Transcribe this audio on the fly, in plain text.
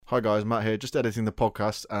Hi guys, Matt here, just editing the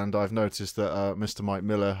podcast, and I've noticed that Mr. Mike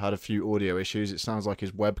Miller had a few audio issues. It sounds like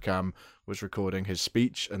his webcam was recording his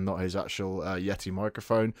speech and not his actual Yeti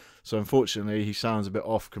microphone. So unfortunately, he sounds a bit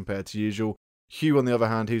off compared to usual. Hugh, on the other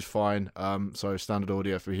hand, he's fine, so standard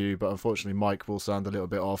audio for Hugh, but unfortunately Mike will sound a little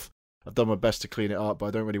bit off. I've done my best to clean it up, but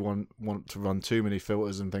I don't really want to run too many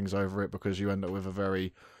filters and things over it because you end up with a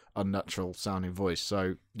very unnatural sounding voice.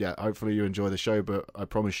 So yeah, hopefully you enjoy the show, but I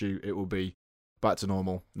promise you it will be back to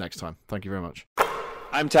normal next time. Thank you very much.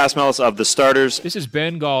 I'm Tass Mellis of The Starters. This is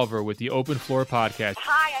Ben Golliver with the Open Floor Podcast.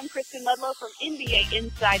 Hi, I'm Kristen Ludlow from NBA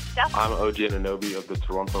Inside Stuff. I'm OG Anunoby of the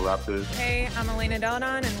Toronto Raptors. Hey, I'm Elena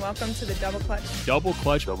Delanon, and welcome to the Double Clutch. Double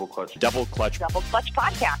Clutch. Double Clutch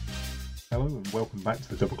Podcast. Hello and welcome back to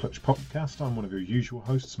the Double Clutch Podcast. I'm one of your usual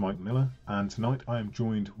hosts, Mike Miller, and tonight I am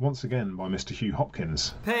joined once again by Mr. Hugh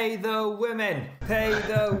Hopkins. Pay the women! Pay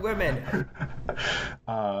the women!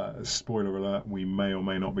 Spoiler alert, we may or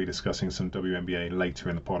may not be discussing some WNBA later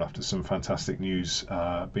in the pod after some fantastic news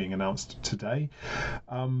being announced today.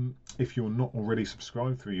 If you're not already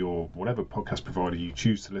subscribed through your whatever podcast provider you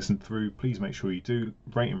choose to listen through, please make sure you do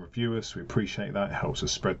rate and review us. We appreciate that. It helps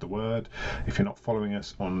us spread the word. If you're not following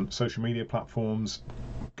us on social media platforms,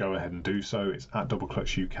 go ahead and do so. It's at Double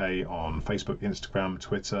Clutch UK on Facebook, Instagram,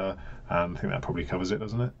 Twitter, and I think that probably covers it,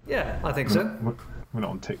 doesn't it? Yeah, I think so. We're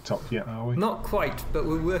not on TikTok yet, are we? Not quite, but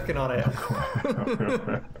we're working on it.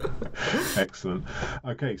 Excellent.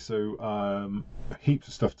 Okay, so heaps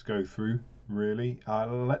of stuff to go through, really.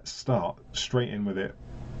 Let's start straight in with it.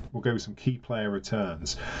 We'll go with some key player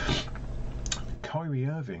returns. Kyrie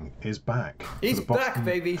Irving is back. He's back,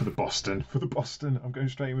 baby. For the Boston. I'm going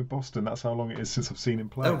straight in with Boston. That's how long it is since I've seen him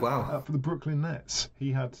play. Oh, wow. For the Brooklyn Nets.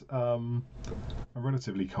 He had a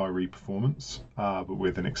relatively Kyrie performance, but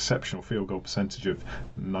with an exceptional field goal percentage of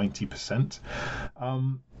 90%.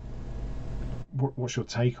 What's your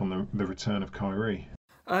take on the return of Kyrie?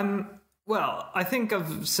 Well, I think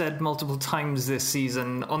I've said multiple times this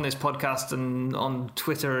season on this podcast and on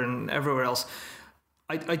Twitter and everywhere else,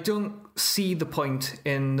 I don't see the point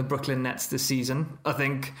in the Brooklyn Nets this season. I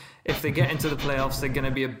think if they get into the playoffs, they're going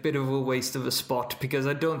to be a bit of a waste of a spot because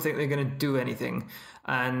I don't think they're going to do anything.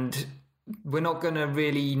 And we're not going to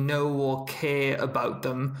really know or care about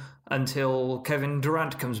them until Kevin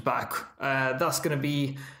Durant comes back. That's going to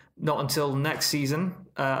be not until next season,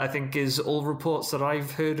 I think, is all reports that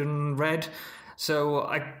I've heard and read. So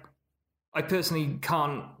I personally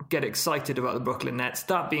can't get excited about the Brooklyn Nets.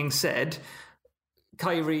 That being said,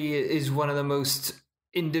 Kyrie is one of the most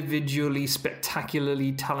individually,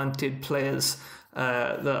 spectacularly talented players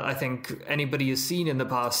that I think anybody has seen in the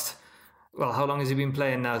past. Well, how long has he been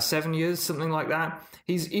playing now? 7 years, something like that.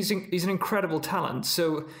 He's an incredible talent.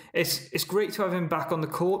 So it's great to have him back on the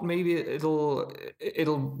court. Maybe it'll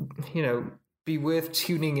be worth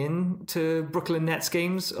tuning in to Brooklyn Nets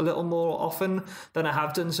games a little more often than I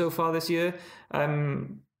have done so far this year.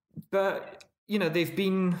 But they've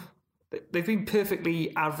been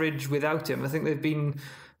perfectly average without him. I think they've been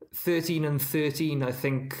 13-13, I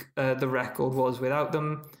think the record was without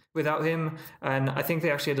him. And I think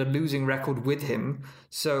they actually had a losing record with him.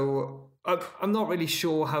 So I'm not really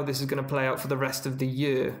sure how this is going to play out for the rest of the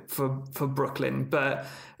year for Brooklyn. But,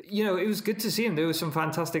 it was good to see him. There were some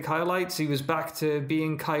fantastic highlights. He was back to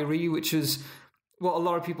being Kyrie, which is what a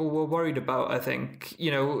lot of people were worried about, I think,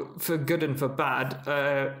 for good and for bad.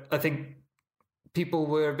 I think people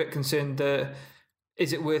were a bit concerned that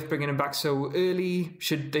is it worth bringing him back so early?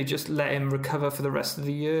 Should they just let him recover for the rest of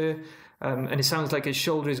the year? And it sounds like his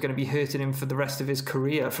shoulder is going to be hurting him for the rest of his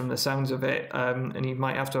career from the sounds of it. And he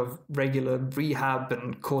might have to have regular rehab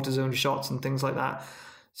and cortisone shots and things like that.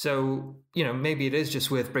 So, maybe it is just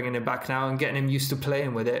worth bringing him back now and getting him used to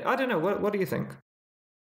playing with it. I don't know. What do you think?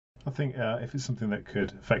 I think if it's something that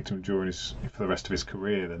could affect him for the rest of his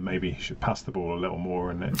career, then maybe he should pass the ball a little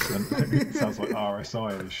more. And it sounds like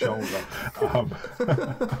RSI in his shoulder.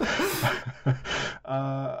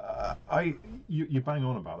 You bang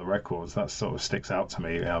on about the records. That sort of sticks out to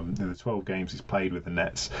me. The 12 games he's played with the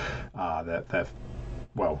Nets,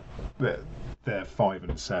 they're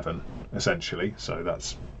 5-7 essentially. So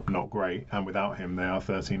that's not great. And without him, they are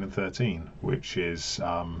 13-13, which is.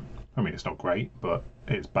 It's not great, but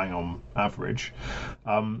it's bang on average.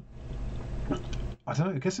 I don't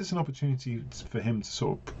know. I guess it's an opportunity for him to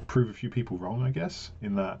sort of prove a few people wrong, I guess,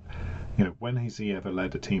 in that, when has he ever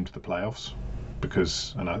led a team to the playoffs?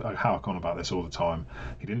 because, and I hark on about this all the time,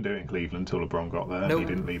 he didn't do it in Cleveland until LeBron got there. Nope. He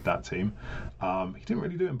didn't lead that team. He didn't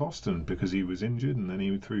really do it in Boston because he was injured, and then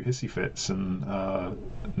he threw hissy fits, and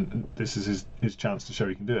this is his chance to show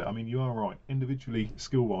he can do it. I mean, you are right. Individually,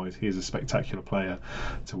 skill-wise, he is a spectacular player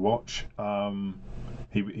to watch.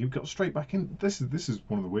 He got straight back in. This is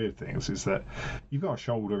one of the weird things, is that you've got a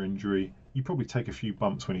shoulder injury. You probably take a few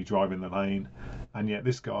bumps when you drive in the lane, and yet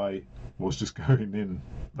this guy was just going in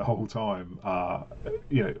the whole time.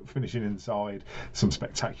 Finishing inside, some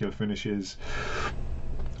spectacular finishes.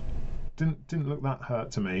 Didn't look that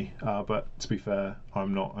hurt to me, but to be fair,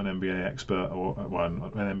 I'm not an NBA expert or an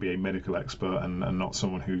NBA medical expert, and not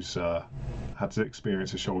someone who's had to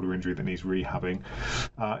experience a shoulder injury that needs rehabbing.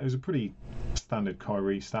 It was a pretty standard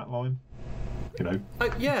Kyrie stat line. 10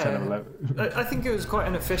 and 11. I think it was quite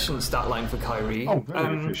an efficient stat line for Kyrie. Oh,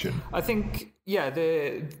 very efficient. I think,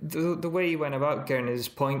 the way he went about getting his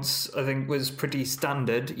points, I think, was pretty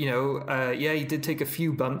standard. He did take a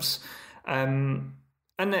few bumps. And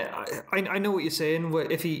I know what you're saying.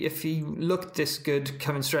 If he looked this good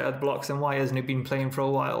coming straight out of the blocks, then why hasn't he been playing for a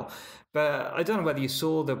while? But I don't know whether you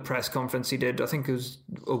saw the press conference he did. I think it was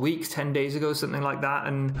a week, 10 days ago, something like that.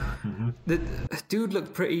 And the dude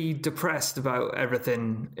looked pretty depressed about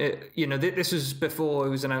everything. This was before it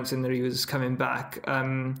was announcing that he was coming back.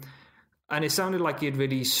 And it sounded like he had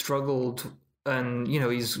really struggled. And,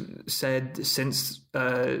 he's said since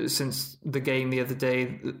the game the other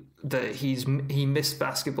day that he missed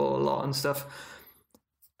basketball a lot and stuff.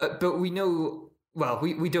 But we know... Well,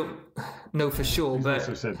 we don't know for sure, He's but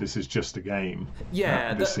also said this is just a game.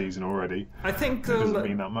 Yeah, this season already. I think it doesn't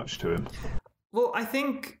mean that much to him. Well, I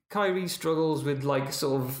think Kyrie struggles with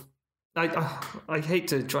sort of. I hate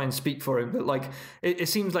to try and speak for him, but it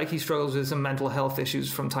seems like he struggles with some mental health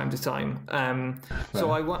issues from time to time.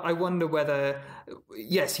 So I wonder whether,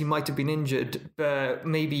 yes, he might have been injured, but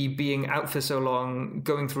maybe being out for so long,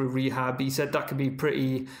 going through rehab, he said that could be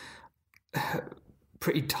pretty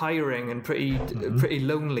tiring and pretty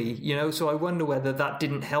lonely, So I wonder whether that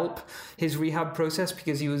didn't help his rehab process,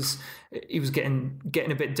 because he was getting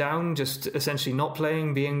a bit down, just essentially not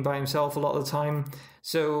playing, being by himself a lot of the time.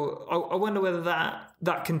 So I wonder whether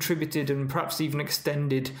that contributed and perhaps even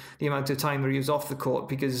extended the amount of time that he was off the court,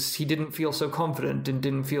 because he didn't feel so confident and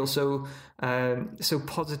didn't feel so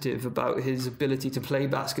positive about his ability to play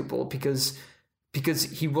basketball because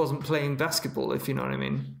he wasn't playing basketball, if you know what I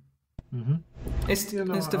mean. Mm-hmm. It's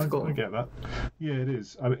difficult. I get that. Yeah, it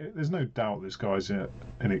is. I mean, there's no doubt this guy's an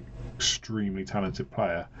extremely talented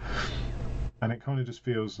player, and it kind of just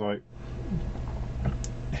feels like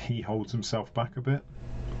he holds himself back a bit.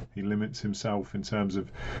 He limits himself in terms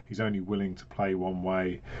of he's only willing to play one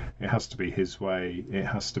way. It has to be his way. It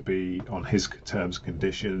has to be on his terms and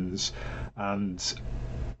conditions. And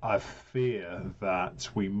I fear that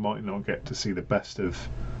we might not get to see the best of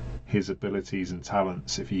his abilities and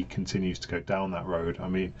talents if he continues to go down that road. I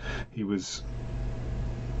mean, he was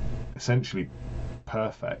essentially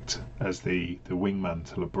perfect as the wingman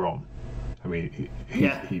to LeBron. I mean, he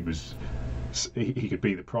could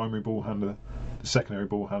be the primary ball handler, the secondary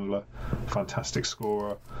ball handler, fantastic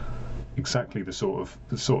scorer, exactly the sort of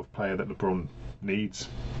player that LeBron needs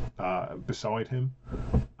beside him,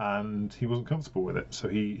 and he wasn't comfortable with it. So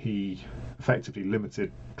he effectively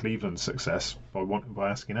limited Cleveland's success by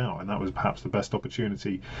asking out, and that was perhaps the best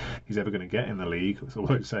opportunity he's ever going to get in the league.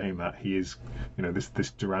 Although saying that, he is,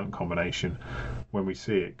 this Durant combination, when we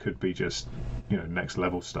see it, could be just next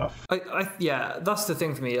level stuff. Yeah, that's the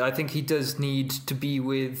thing for me. I think he does need to be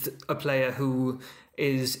with a player who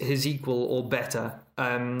is his equal or better,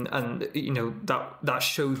 and that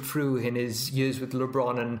showed through in his years with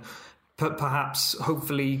LeBron, and perhaps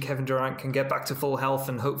hopefully Kevin Durant can get back to full health,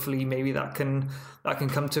 and hopefully maybe that can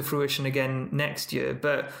come to fruition again next year.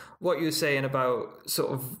 But what you're saying about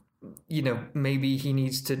sort of maybe he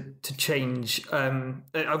needs to change.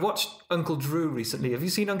 I watched Uncle Drew recently. Have you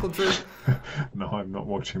seen Uncle Drew? No, I'm not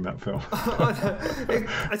watching that film.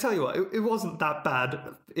 I tell you what, it wasn't that bad.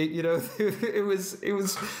 It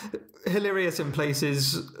was hilarious in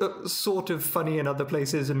places, sort of funny in other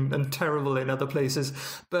places, and terrible in other places.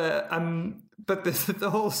 But the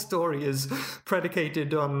whole story is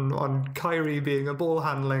predicated on Kyrie being a ball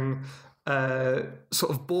handling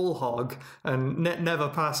sort of ball hog and never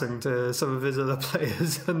passing to some of his other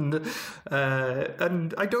players, and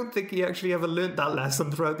I don't think he actually ever learnt that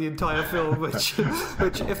lesson throughout the entire film, which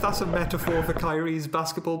if that's a metaphor for Kyrie's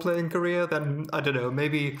basketball playing career, then I don't know,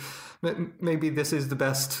 maybe this is the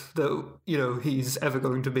best that he's ever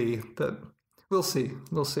going to be, but we'll see.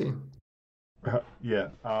 Yeah.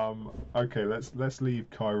 Okay. Let's leave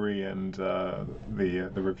Kyrie and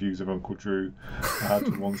the reviews of Uncle Drew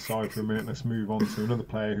to one side for a minute. Let's move on to another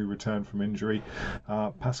player who returned from injury,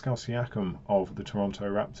 Pascal Siakam of the Toronto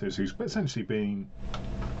Raptors, who's essentially been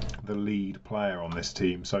the lead player on this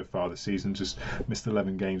team so far this season. Just missed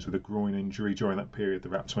 11 games with a groin injury. During that period, the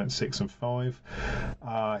Raps went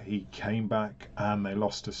 6-5. He came back and they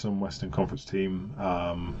lost to some Western Conference team.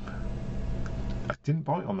 I didn't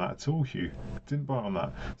bite on that at all, Hugh. Didn't bite on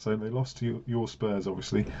that. So they lost to your Spurs,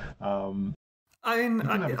 obviously. I mean,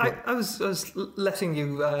 I was letting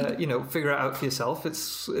you, figure it out for yourself.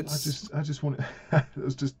 It's. I just wanted. I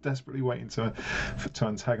was just desperately waiting to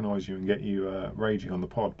antagonise you and get you raging on the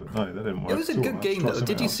pod, but no, that didn't work. It was a good game, though.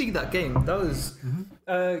 Did you see that game? That was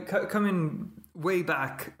coming way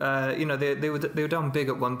back. They were down big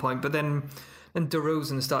at one point, but then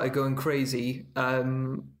DeRozan started going crazy.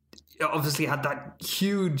 Obviously had that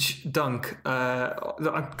huge dunk.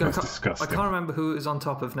 That's disgusting. I can't remember who it was on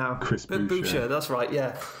top of now. Chris Boucher. That's right,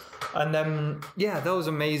 yeah. And that was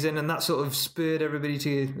amazing, and that sort of spurred everybody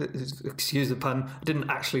to, excuse the pun, I didn't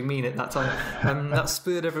actually mean it that time. That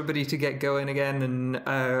spurred everybody to get going again, and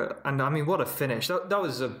I mean, what a finish. That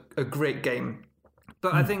was a great game.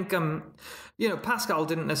 But I think, Pascal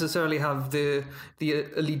didn't necessarily have the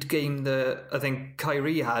elite game that I think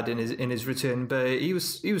Kyrie had in his return, but he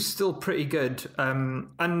was still pretty good.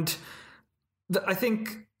 I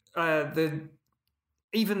think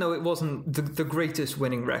even though it wasn't the greatest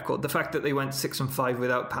winning record, the fact that they went 6-5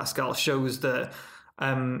 without Pascal shows that,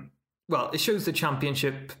 it shows the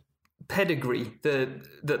championship pedigree that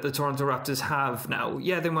the Toronto Raptors have now.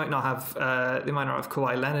 Yeah, they might not have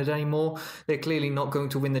Kawhi Leonard anymore. They're clearly not going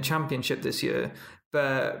to win the championship this year.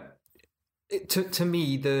 But to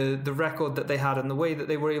me, the record that they had and the way that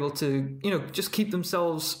they were able to, just keep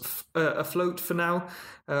themselves afloat for now,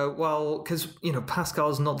 because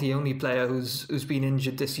Pascal's not the only player who's been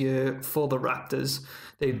injured this year for the Raptors.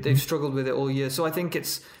 They've struggled with it all year. So I think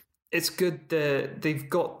it's good that they've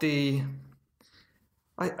got the.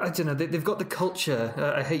 I don't know. They've got the culture.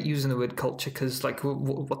 I hate using the word culture because,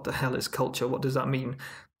 what the hell is culture? What does that mean?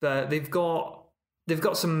 But they've got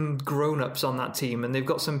some grown-ups on that team, and they've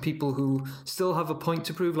got some people who still have a point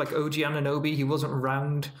to prove. Like OG Anunoby, he wasn't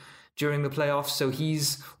around during the playoffs, so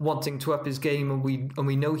he's wanting to up his game, and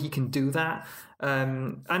we know he can do that.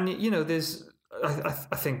 There's.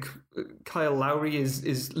 I think Kyle Lowry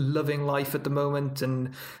is loving life at the moment,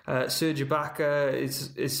 and Serge Ibaka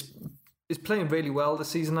is playing really well this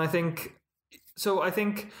season, I think. So I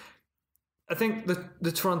think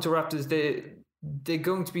the Toronto Raptors, they're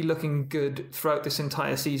going to be looking good throughout this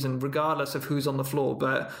entire season, regardless of who's on the floor.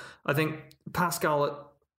 But I think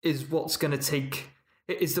Pascal is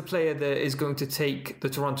is the player that is going to take the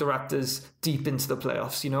Toronto Raptors deep into the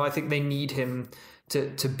playoffs. I think they need him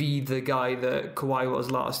to be the guy that Kawhi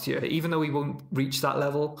was last year. Even though he won't reach that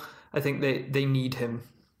level, I think they need him.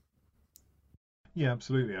 Yeah,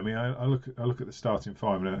 absolutely. I mean, I look at the starting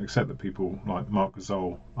five, and I accept that people like Marc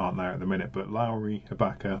Gasol aren't there at the minute, but Lowry,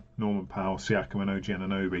 Ibaka, Norman Powell, Siakam, and OG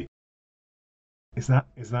Anunoby. Is that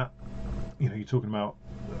you're talking about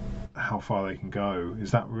how far they can go?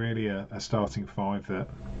 Is that really a starting five that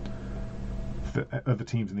other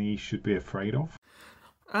teams in the East should be afraid of?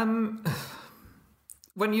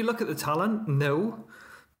 When you look at the talent, no,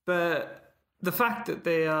 but the fact that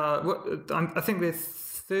they are, I think they're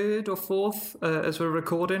third or fourth as we're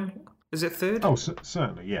recording. Is it third? Oh,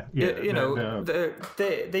 certainly, yeah.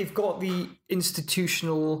 They've got the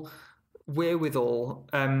institutional wherewithal.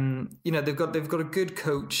 They've got a good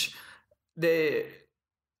coach. That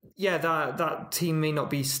team may not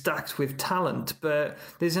be stacked with talent, but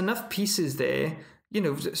there's enough pieces there.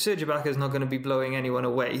 Serge Ibaka is not going to be blowing anyone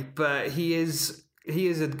away, but he is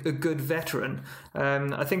a good veteran.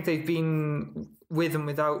 I think they've been with and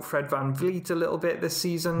without Fred VanVleet a little bit this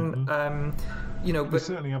season. But they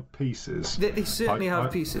certainly have pieces. They certainly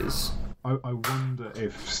have pieces. I wonder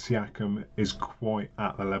if Siakam is quite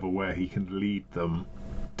at the level where he can lead them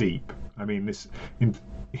deep. I mean, this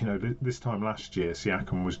time last year,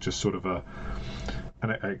 Siakam was just sort of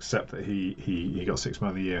and I accept that he got Sixth Man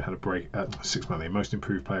of the Year, had a Sixth Man of the Year, Most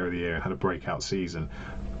Improved Player of the Year, had a breakout season.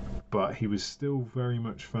 But he was still very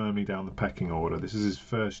much firmly down the pecking order. This is his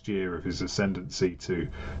first year of his ascendancy to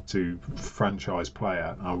franchise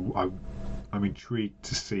player. I'm intrigued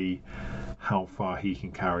to see how far he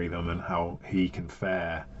can carry them and how he can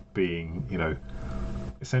fare being,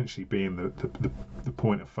 essentially being the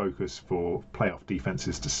point of focus for playoff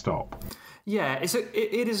defenses to stop. Yeah, it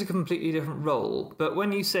is a completely different role. But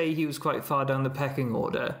when you say he was quite far down the pecking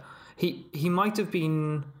order, he might have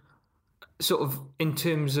been sort of in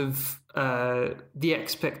terms of the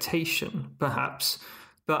expectation, perhaps.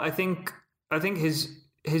 But I think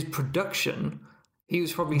his production, he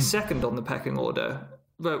was probably second on the pecking order.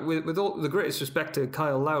 But with all the greatest respect to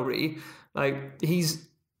Kyle Lowry, like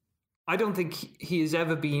I don't think he has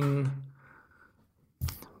ever been.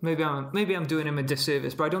 Maybe I'm doing him a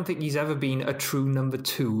disservice, but I don't think he's ever been a true number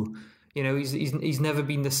 2. You know, he's never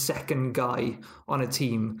been the second guy on a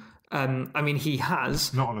team. I mean, he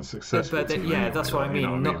has not on a successful team. Yeah, anyway, that's what I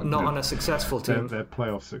mean. Not on a successful team. Their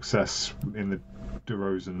playoff success in the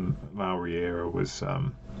DeRozan Lowry era was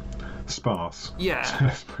sparse. Yeah,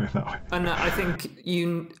 let's put it that way. And I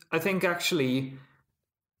think actually,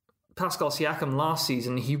 Pascal Siakam last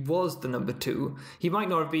season, he was the number 2. He might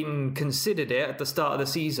not have been considered it at the start of the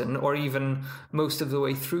season or even most of the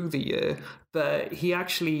way through the year, but he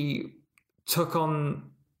actually took on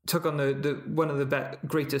the one of the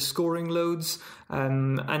greatest scoring loads,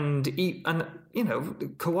 and you know,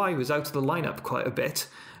 Kawhi was out of the lineup quite a bit,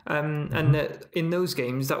 and in those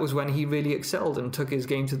games that was when he really excelled and took his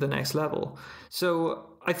game to the next level.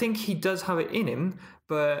 So I think he does have it in him,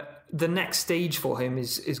 but the next stage for him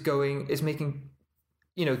is making,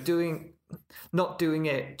 you know, not doing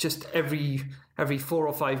it just every 4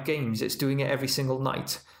 or 5 games. It's doing it every single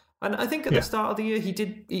night. And I think at the start of the year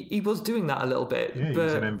he was doing that a little bit. Yeah, he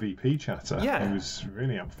was an MVP chatter. Yeah. He was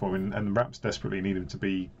really up for him, and the Raps desperately need him to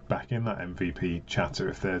be back in that MVP chatter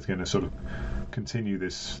if they're going to sort of continue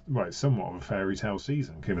this, somewhat of a fairy tale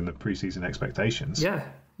season, given the preseason expectations. Yeah.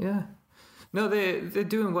 No, they're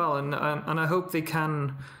doing well, and I hope they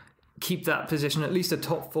can keep that position, at least a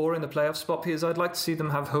top 4 in the playoff spot, because I'd like to see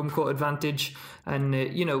them have home court advantage and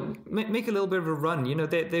you know, make a little bit of a run. You know,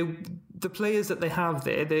 the players that they have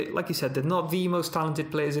there, they, like you said, they're not the most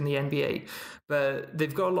talented players in the NBA, but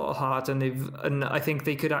they've got a lot of heart, and I think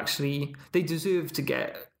they deserve to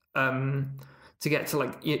get to,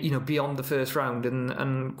 like, you know, beyond the first round,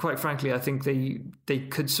 and quite frankly, I think they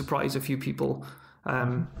could surprise a few people.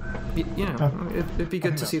 You know, it'd be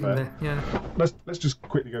good to see them there. Yeah. Let's just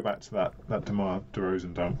quickly go back to that DeMar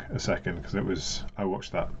DeRozan dunk a second, because I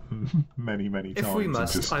watched that many times. If we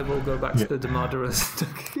must, I will go back to the DeMar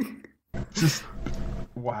DeRozan dunk. Just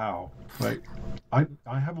wow. Like, I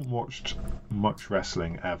haven't watched much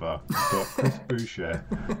wrestling ever, but Chris Boucher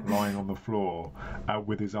lying on the floor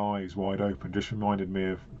with his eyes wide open just reminded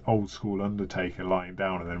me of old school Undertaker lying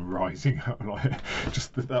down and then rising up. Like,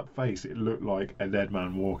 just that face, it looked like a dead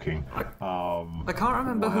man walking. I can't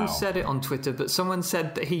remember who said it on Twitter, but someone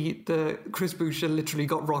said that Chris Boucher literally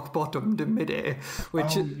got rock bottomed in midair,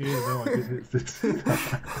 which I did see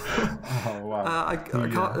that. Oh wow. I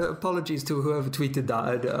can't, apologies to whoever tweeted that.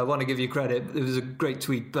 I want to give you credit. It was a great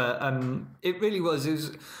tweet, but it really was. It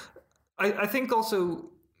was. I think also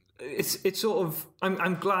it's sort of.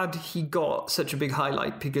 I'm glad he got such a big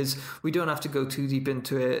highlight, because we don't have to go too deep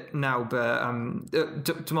into it now. But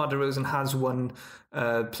DeMar DeRozan has won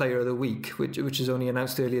Player of the Week, which is only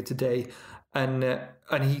announced earlier today, and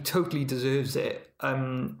he totally deserves it,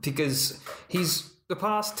 because he's the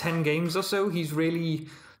past 10 games or so he's really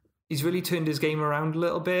turned his game around a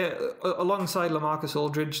little bit. Alongside LaMarcus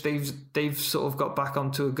Aldridge, they've sort of got back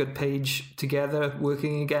onto a good page together,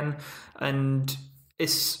 working again, and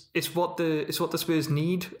it's what the Spurs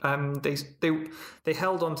need. They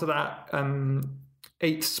held on to that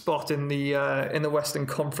 8th spot in the Western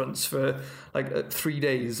Conference for like 3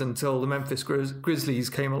 days until the Memphis Grizzlies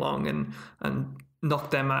came along and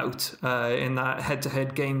knocked them out in that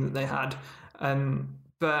head-to-head game that they had.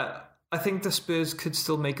 But I think the Spurs could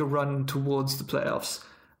still make a run towards the playoffs.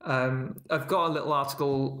 I've got a little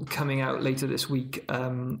article coming out later this week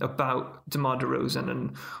about DeMar DeRozan,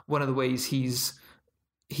 and one of the ways he's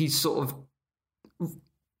sort of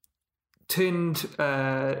turned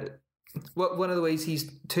one of the ways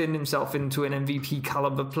he's turned himself into an MVP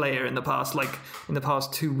caliber player in the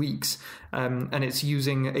past 2 weeks, and it's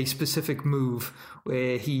using a specific move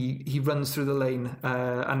where he runs through the lane,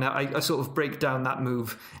 and I sort of break down that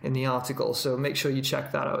move in the article. So make sure you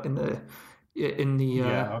check that out in the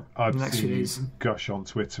next few days. Gush on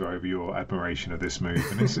Twitter over your admiration of this move,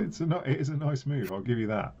 and it is a nice move. I'll give you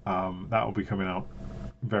that. That will be coming out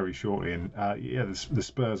very shortly, and the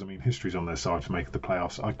Spurs, I mean, history's on their side for making the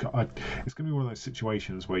playoffs. It's going to be one of those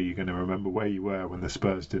situations where you're going to remember where you were when the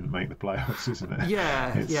Spurs didn't make the playoffs, isn't it?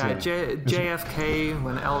 JFK,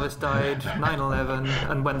 when Elvis died, 9/11,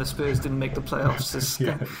 and when the Spurs didn't make the playoffs.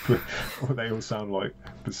 They all sound like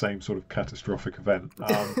the same sort of catastrophic event.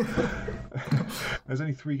 There's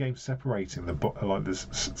only 3 games separating there's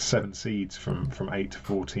 7 seeds from 8 to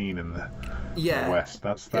 14 in the West.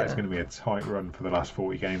 That's going to be a tight run for the last 4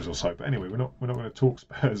 40 games or so. But anyway, we're not going to talk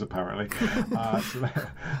Spurs apparently. So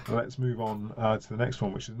let's move on to the next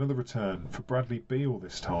one, which is another return for Bradley Beal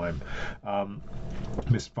this time.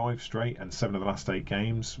 Missed 5 straight and 7 of the last 8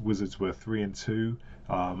 games. Wizards were 3-2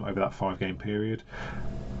 over that 5-game period.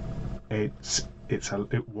 It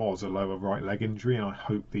was a lower right leg injury, and I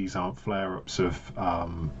hope these aren't flare-ups of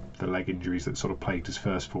the leg injuries that sort of plagued his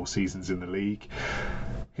first 4 seasons in the league.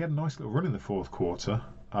 He had a nice little run in the fourth quarter,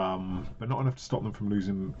 but not enough to stop them from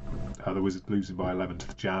losing. The Wizards losing by 11 to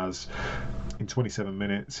the Jazz. In 27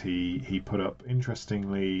 minutes, he put up.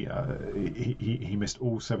 Interestingly, he missed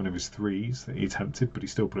all 7 of his threes that he attempted, but he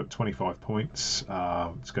still put up 25 points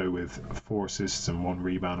to go with 4 assists and 1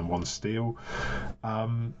 rebound and 1 steal.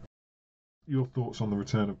 Your thoughts on the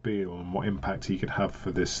return of Beal and what impact he could have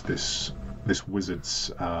for this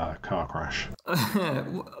Wizards car crash?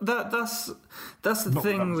 That's the Not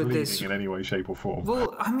thing that with leading this in any way, shape, or form.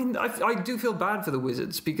 Well, I mean, I do feel bad for the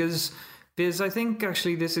Wizards because I think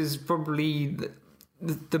actually this is probably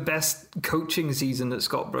the best coaching season that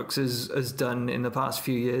Scott Brooks has done in the past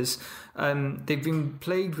few years. They've been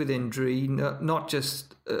plagued with injury, not just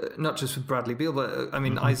with Bradley Beal, but I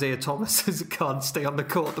mean Isaiah Thomas can't stay on the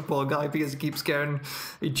court, the poor guy, because he keeps getting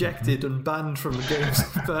ejected and banned from the games.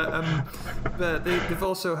 But they've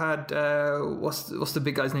also had what's the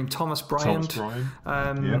big guy's name? Thomas Bryant.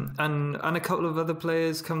 And a couple of other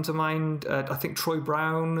players come to mind. I think Troy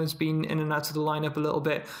Brown has been in and out of the lineup a little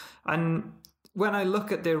bit, and when I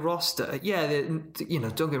look at their roster, don't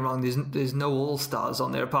get me wrong, there's no all-stars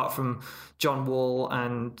on there apart from John Wall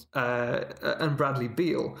and Bradley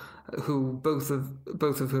Beal, who both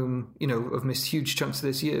of whom have missed huge chunks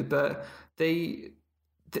this year. But a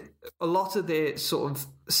lot of their sort of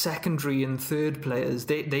secondary and third players,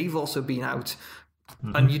 they've also been out,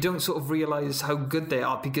 and you don't sort of realise how good they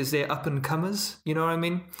are because they're up and comers. You know what I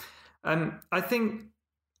mean?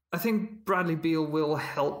 I think Bradley Beal will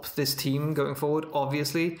help this team going forward,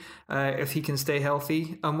 obviously, if he can stay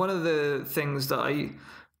healthy. And one of the things that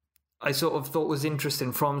I sort of thought was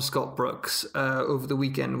interesting from Scott Brooks over the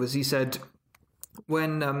weekend was he said,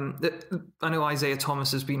 when I know Isaiah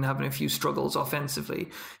Thomas has been having a few struggles offensively,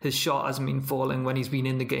 his shot hasn't been falling when he's been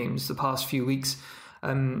in the games the past few weeks.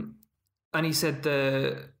 And he said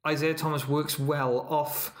Isaiah Thomas works well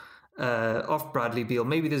off Bradley Beal.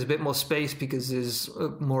 Maybe there's a bit more space because there's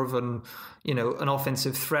more of an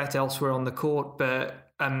offensive threat elsewhere on the court.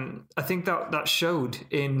 But I think that showed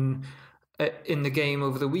in the game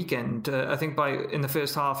over the weekend. I think in the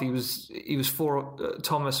first half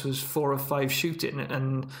Thomas was 4 of 5 shooting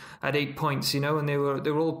and had 8 points. And they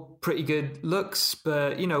were all pretty good looks.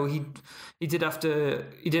 But he did have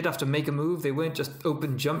to make a move. They weren't just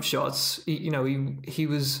open jump shots. He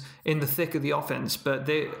was in the thick of the offense, but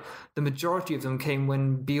the majority of them came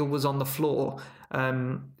when Beal was on the floor.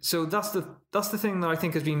 So that's the thing that I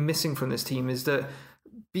think has been missing from this team, is that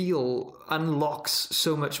Beal unlocks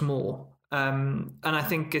so much more. And I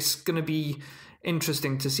think it's going to be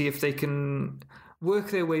interesting to see if they can work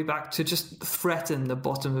their way back to just threaten the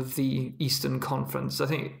bottom of the Eastern Conference. I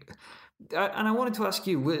think, and I wanted to ask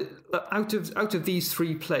you, out of these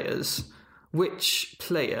 3 players, which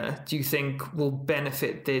player do you think will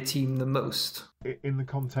benefit their team the most? In the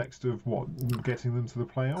context of what, getting them to the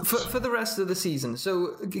playoffs? For the rest of the season.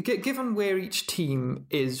 So given where each team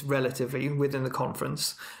is relatively within the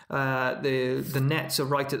conference, the Nets are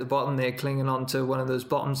right at the bottom. They're clinging on to one of those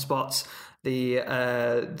bottom spots. The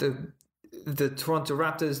Toronto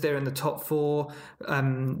Raptors, they're in the top 4.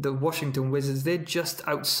 The Washington Wizards, they're just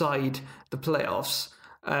outside the playoffs.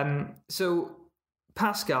 So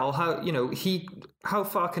Pascal, how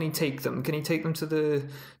far can he take them? Can he take them to the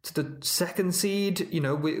 2nd seed?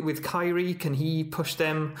 With Kyrie, can he push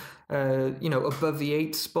them above the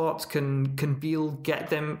 8th spot? Can Beal get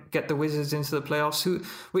the Wizards into the playoffs?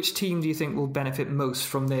 Which team do you think will benefit most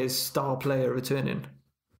from their star player returning?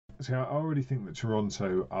 See, I already think that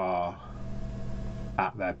Toronto are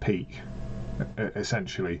at their peak.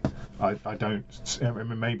 Essentially, I don't. I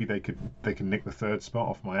mean, maybe they can nick the 3rd spot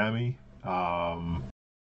off Miami.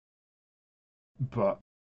 But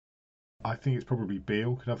I think it's probably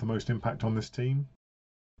Beal could have the most impact on this team,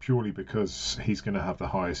 purely because he's going to have the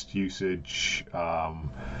highest usage.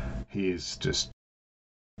 He is just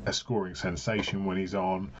a scoring sensation when he's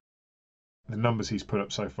on. The numbers he's put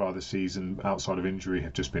up so far this season, outside of injury,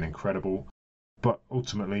 have just been incredible. But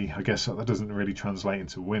ultimately, I guess that doesn't really translate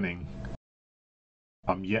into winning.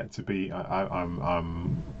 I'm yet to be.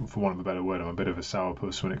 I'm for want of a better word, I'm a bit of a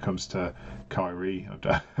sourpuss when it comes to Kyrie.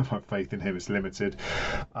 My faith in him is limited.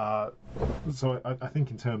 So I think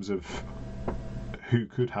in terms of who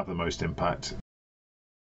could have the most impact,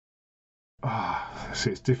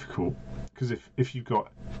 see, it's difficult because if you've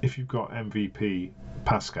got MVP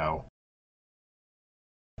Pascal,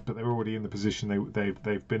 but they're already in the position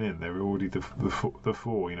they've been in. They're already the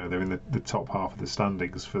four. They're in the top half of the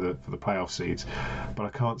standings for the playoff seeds. But I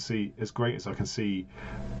can't see, as great as I can see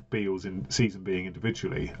Beale's season being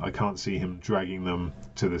individually, I can't see him dragging them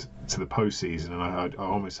to the postseason. And I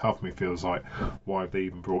almost, half of me feels like, why have they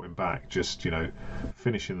even brought him back? Just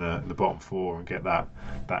finish in the bottom four and get that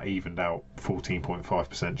evened out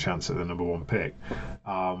 14.5% chance at the number one pick,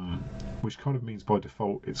 which kind of means by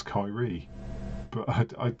default it's Kyrie. But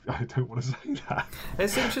I don't want to say that.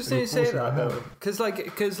 It's interesting you say that though, because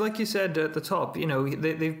like you said at the top, they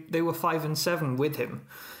were 5-7 with him,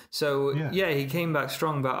 so yeah, he came back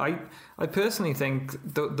strong. But I personally think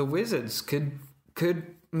the Wizards could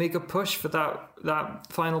make a push for that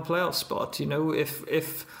final playoff spot.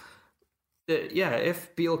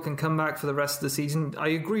 If Beal can come back for the rest of the season, I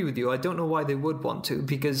agree with you. I don't know why they would want to,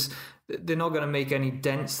 because they're not going to make any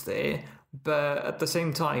dents there. But at the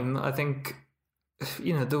same time, I think,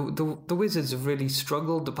 the Wizards have really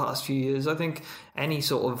struggled the past few years. I think any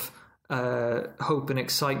sort of hope and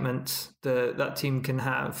excitement that team can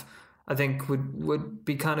have, I think would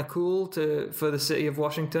be kind of cool for the city of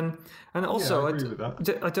Washington. And also, I agree with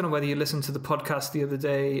that. I don't know whether you listened to the podcast the other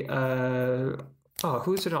day.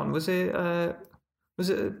 Who was it on? Was it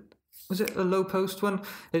a low post one?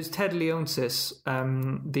 It was Ted Leonsis,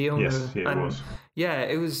 the owner. Yes, it was. Yeah,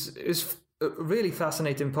 it was a really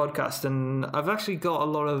fascinating podcast, and I've actually got a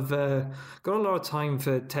lot of time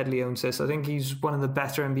for Ted Leonsis. I think he's one of the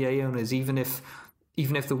better NBA owners, even if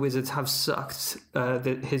the Wizards have sucked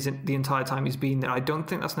the entire time he's been there. I don't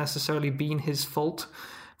think that's necessarily been his fault.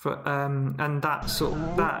 And that sort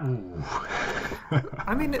of that.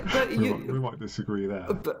 I mean, but we might disagree there.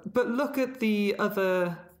 But look at the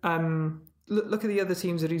other. Look at the other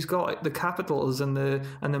teams that he's got. The Capitals and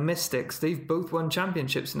the Mystics. They've both won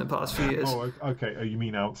championships in the past few years. Oh, okay. Oh, you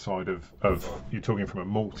mean outside of you're talking from a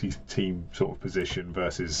multi-team sort of position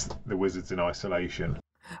versus the Wizards in isolation?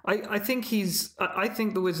 I think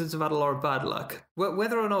the Wizards have had a lot of bad luck.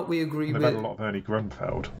 Whether or not we agree they've with, had a lot of Ernie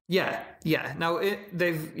Grunfeld. Yeah. Now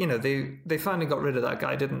they finally got rid of that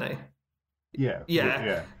guy, didn't they? Yeah.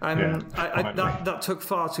 That took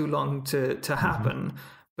far too long to happen. Mm-hmm.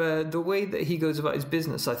 But the way that he goes about his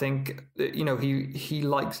business, I think, he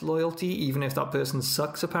likes loyalty, even if that person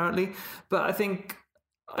sucks, apparently. But I think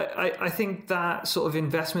that sort of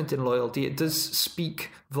investment in loyalty, it does speak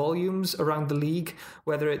volumes around the league,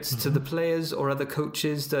 whether it's to the players or other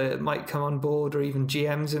coaches that might come on board, or even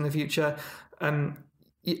GMs in the future.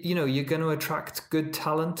 You're going to attract good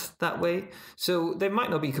talent that way. So they might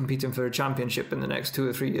not be competing for a championship in the next 2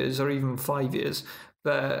 or 3 years, or even 5 years.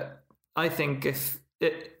 But I think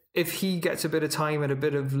if he gets a bit of time and a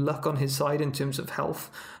bit of luck on his side in terms of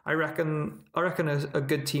health, I reckon a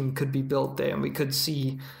good team could be built there, and we could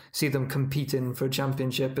see them competing for a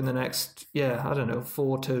championship in the next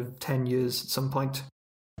 4 to 10 years at some point.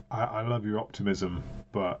 I love your optimism,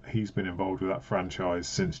 but he's been involved with that franchise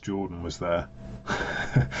since Jordan was there.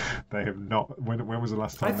 They have not. When was the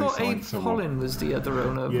last time? I thought they signed Abe someone? Pollin was the other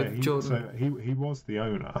owner of Jordan. So he was the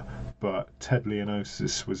owner, but Ted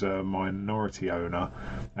Leonsis was a minority owner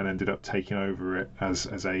and ended up taking over it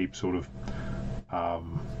as Abe sort of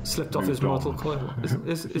slipped off his mortal coil.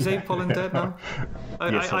 Is Abe Pollin dead now?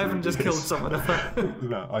 Yes, I haven't just killed someone.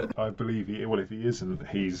 No, I believe he. Well, if he isn't,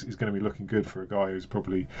 he's going to be looking good for a guy who's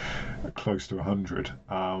probably close to 100.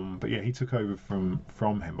 But yeah, he took over from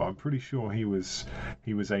him. But I'm pretty sure he was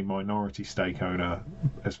a minority stake owner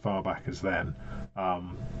as far back as then.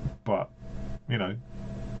 But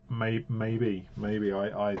maybe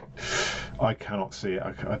I cannot see it.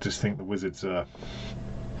 I just think the Wizards are.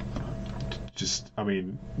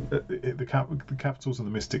 The Capitals and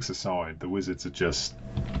the Mystics aside, the Wizards are just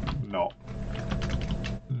not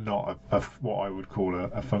what I would call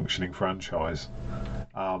a functioning franchise.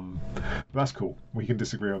 But that's cool. We can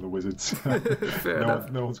disagree on the Wizards.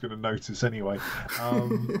 No one's going to notice anyway.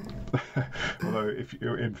 Although if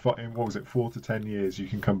you're in what was it, 4 to 10 years, you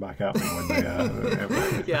can come back at me when they.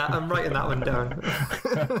 Yeah, I'm writing that one down.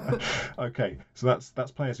 Okay, so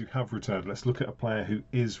that's players who have returned. Let's look at a player who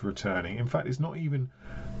is returning. In fact, it's not even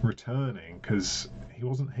returning because he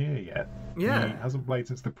wasn't here yet. Yeah, he hasn't played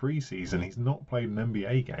since the preseason. He's not played an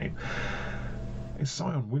NBA game. It's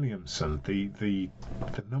Zion Williamson, the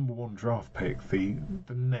number one draft pick, the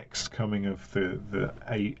next coming of the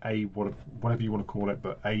whatever you want to call it,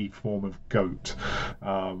 but a form of goat.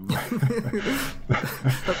 A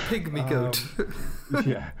pygmy goat.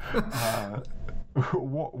 Yeah.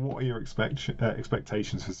 What are your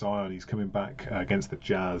expectations for Zion? He's coming back against the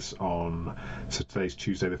Jazz on today's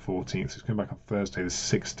Tuesday the 14th. He's coming back on Thursday the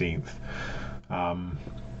 16th.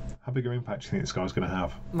 How big an impact do you think this guy's going to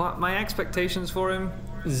have? My expectations for him,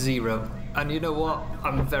 0. And you know what?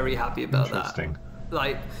 I'm very happy about Interesting. that.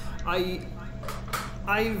 Like,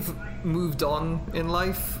 I've moved on in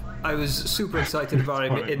life. I was super excited about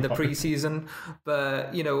him in the preseason,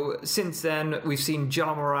 but since then we've seen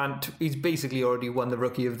Ja Morant. He's basically already won the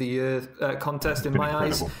Rookie of the Year contest in my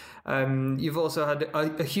incredible. eyes. You've also had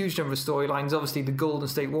a huge number of storylines. Obviously, the Golden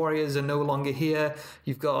State Warriors are no longer here.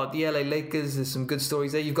 You've got the LA Lakers. There's some good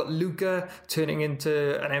stories there. You've got Luka turning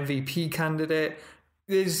into an MVP candidate.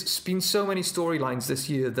 There's been so many storylines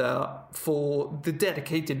this year that for the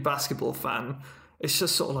dedicated basketball fan, it's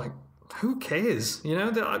just sort of like, who cares?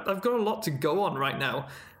 I've got a lot to go on right now.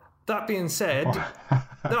 That being said,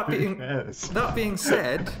 that being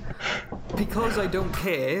said, because I don't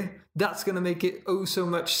care, that's going to make it oh so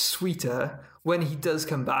much sweeter when he does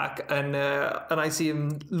come back, and I see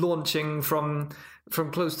him launching from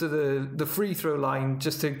close to the free throw line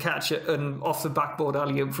just to catch it and off the backboard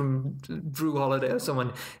alley-oop from Drew Holiday or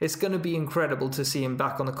someone. It's going to be incredible to see him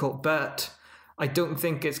back on the court, but I don't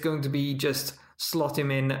think it's going to be just slot him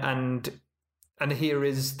in and here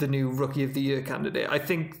is the new Rookie of the Year candidate. I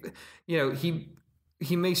think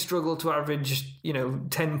he may struggle to average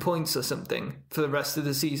 10 points or something for the rest of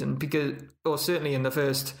the season, or certainly in the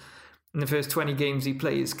first 20 games he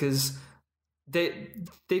plays, because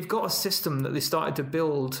they've got a system that they started to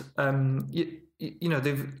build. They've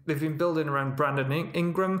been building around Brandon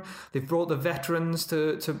Ingram. They've brought the veterans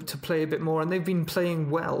to play a bit more, and they've been playing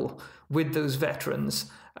well with those veterans.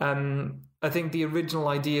 I think the original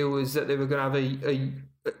idea was that they were going to have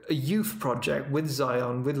a youth project with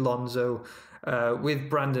Zion, with Lonzo, with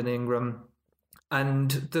Brandon Ingram, and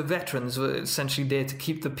the veterans were essentially there to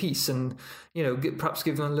keep the peace and perhaps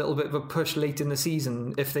give them a little bit of a push late in the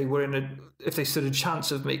season if they stood a chance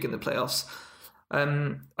of making the playoffs.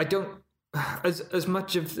 I don't, as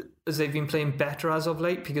much as they've been playing better as of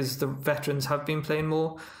late, because the veterans have been playing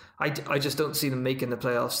more. I just don't see them making the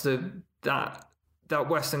playoffs. That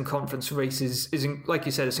Western Conference race is like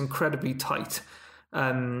you said, it's incredibly tight.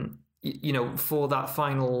 For that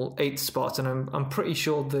final 8th spot, and I'm pretty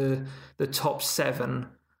sure the top 7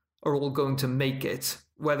 are all going to make it.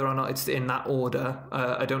 Whether or not it's in that order,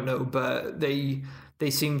 I don't know, but they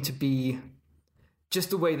seem to be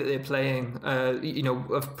just the way that they're playing.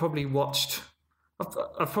 I've probably watched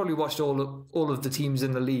all of the teams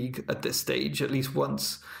in the league at this stage at least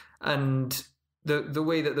once, and the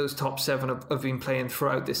way that those top 7 have been playing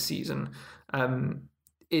throughout this season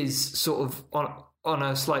is sort of on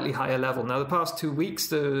a slightly higher level. Now, the past 2 weeks,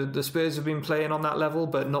 the Spurs have been playing on that level,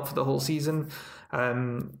 but not for the whole season.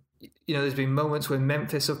 There's been moments where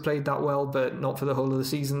Memphis have played that well, but not for the whole of the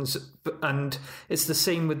seasons. And it's the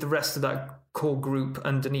same with the rest of that core group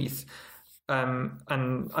underneath.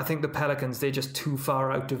 And I think the Pelicans, they're just too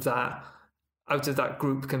far out of that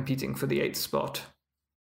group competing for the 8th spot.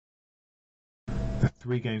 They're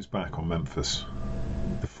 3 games back on Memphis.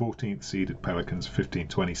 The 14th seeded Pelicans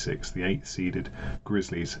 15-26, the 8th seeded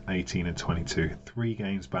Grizzlies 18-22. 3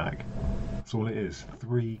 games back. That's all it is.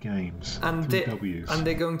 3 games. And 3 W's. And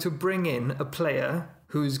they're going to bring in a player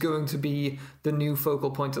who's going to be the new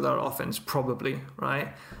focal point of their offense, probably,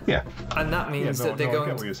 right? Yeah. And that means I get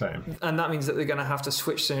what you're saying. And that means that they're going to have to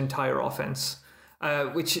switch their entire offense.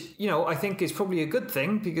 Which, I think is probably a good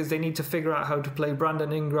thing, because they need to figure out how to play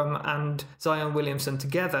Brandon Ingram and Zion Williamson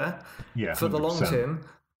together for the long term.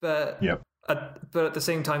 But at the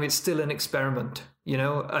same time, it's still an experiment.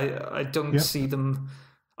 I don't see them.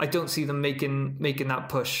 I don't see them making that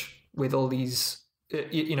push with all these.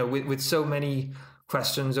 With so many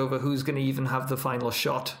questions over who's going to even have the final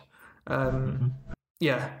shot.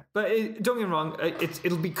 Yeah, but don't get me wrong.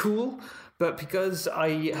 It'll be cool, but because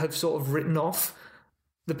I have sort of written off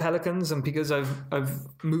the Pelicans, and because I've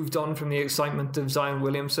moved on from the excitement of Zion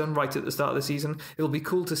Williamson right at the start of the season, it'll be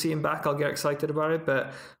cool to see him back. I'll get excited about it,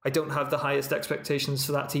 but I don't have the highest expectations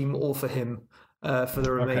for that team or for him for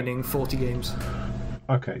the remaining 40 games.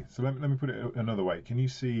 Okay, so let me put it another way. Can you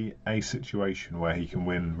see a situation where he can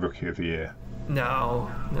win Rookie of the Year? No,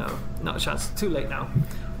 not a chance. Too late now.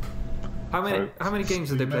 How many games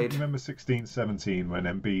have they played? Remember 16-17 when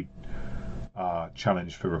Embiid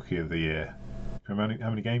challenged for Rookie of the Year? Remember how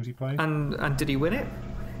many games he played? And did he win it?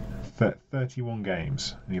 31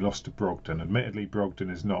 games, and he lost to Brogdon. Admittedly,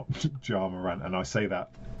 Brogdon is not Ja Morant, and I say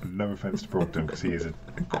that no offense to Brogdon because he is a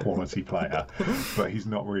quality player, but he's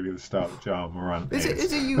not really the star that Ja Morant is.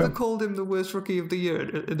 Is it you that called him the worst Rookie of the Year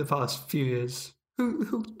in the past few years?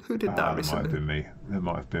 Who did that That recently?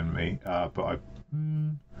 might have been me. But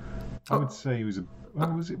I would say he was a.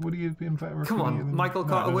 Oh, would he have been better? Come on, Michael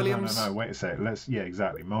Carter-Williams? No, wait a sec.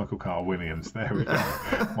 Exactly. Michael Carter-Williams. There we go.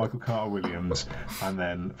 Michael Carter-Williams. And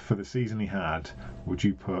then for the season he had, would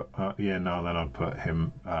you put? Then I'd put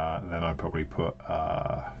him. Then I'd probably put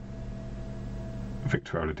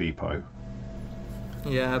Victor Oladipo.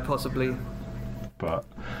 Yeah, possibly. But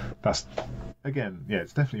that's. Again, yeah,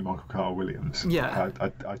 it's definitely Michael Carter-Williams. Yeah.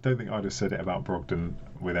 I don't think I'd have said it about Brogdon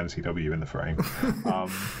with NCW in the frame.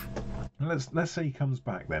 Let's say he comes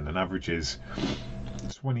back then and averages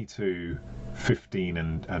 22, 15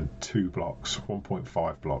 and 2 blocks,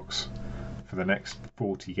 1.5 blocks for the next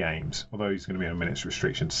 40 games, although he's going to be on a minutes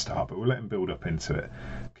restriction to start, but we'll let him build up into it.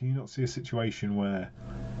 Can you not see a situation where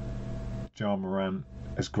Ja Morant,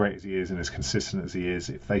 as great as he is and as consistent as he is,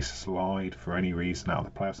 if they slide for any reason out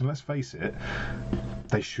of the playoffs, and let's face it,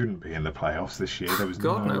 they shouldn't be in the playoffs this year. There was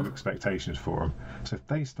no expectations for them. So if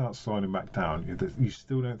they start sliding back down, you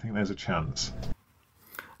still don't think there's a chance?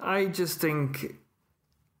 I just think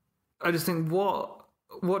what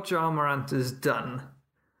Ja Morant has done,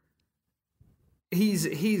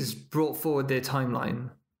 he's brought forward their timeline.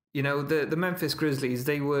 You know, the Memphis Grizzlies,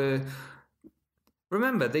 they were.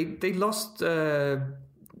 Remember, they lost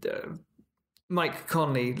Mike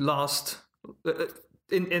Conley last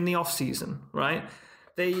in the off season, right?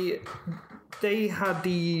 They had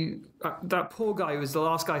that poor guy who was the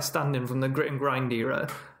last guy standing from the grit and grind era,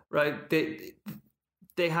 right? They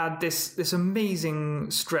had this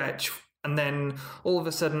amazing stretch, and then all of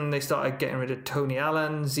a sudden they started getting rid of Tony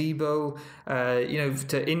Allen, Zebo,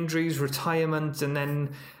 to injuries, retirement, and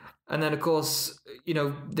then of course,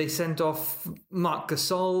 they sent off Marc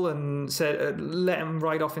Gasol and said let him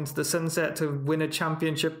ride off into the sunset to win a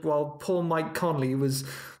championship, while poor Mike Conley was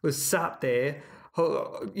sat there,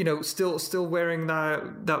 still wearing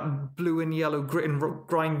that blue and yellow grit and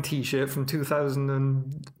grind T-shirt from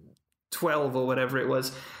 2012 or whatever it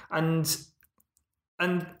was, and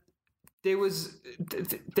they were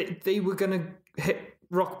going to hit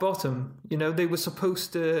rock bottom. They were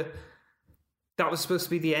supposed to. That was supposed to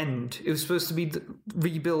be the end. It was supposed to be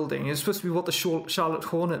rebuilding. It was supposed to be what the Charlotte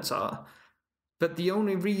Hornets are. But the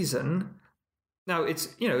only reason now it's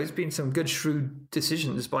been some good shrewd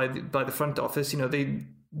decisions by the front office.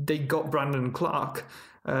 They got Brandon Clark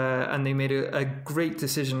and they made a great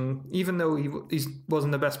decision, even though he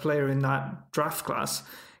wasn't the best player in that draft class.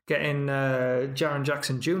 Getting Jaren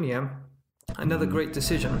Jackson Jr. Another great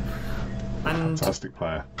decision. And fantastic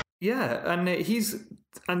player. Yeah,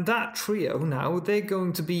 and that trio now, they're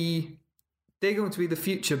going to be the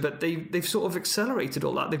future, but they've sort of accelerated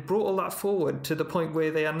all that. They've brought all that forward to the point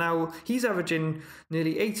where they are now. He's averaging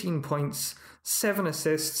nearly 18 points, 7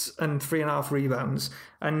 assists, and 3.5 rebounds,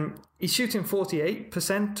 and he's shooting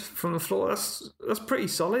 48% from the floor. That's pretty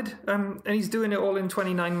solid, and he's doing it all in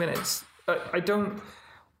 29 minutes.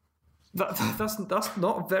 That's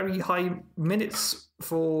not very high minutes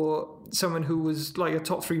for someone who was like a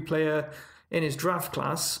top 3 player in his draft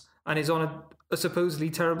class and is on a supposedly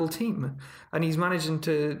terrible team, and he's managing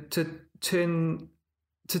to turn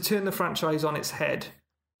the franchise on its head.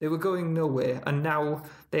 They were going nowhere, and now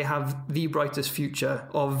they have the brightest future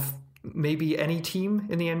of maybe any team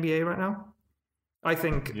in the NBA right now. I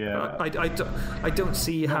think. Yeah. I don't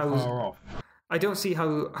see not how. Far off. I don't see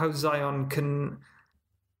how Zion can.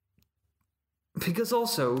 Because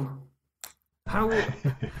also, how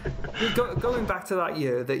going back to that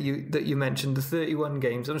year that you mentioned, the 31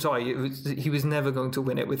 games. I'm sorry, he was never going to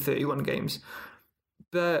win it with 31 games.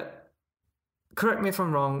 But correct me if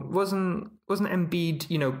I'm wrong. Wasn't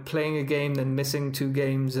Embiid playing a game, then missing 2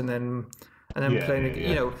 games, and then playing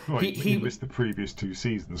again? Well, he missed the previous 2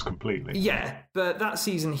 seasons completely. Yeah, but that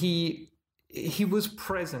season he was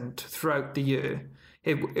present throughout the year.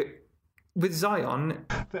 With Zion,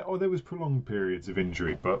 there was prolonged periods of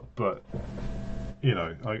injury, but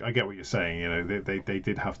I get what you're saying. They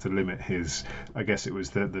did have to limit his. I guess it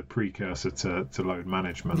was the precursor to load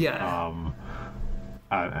management. Yeah.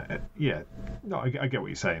 No, I get what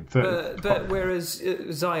you're saying. But whereas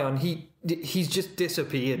Zion, he's just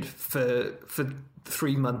disappeared for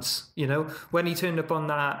 3 months. When he turned up on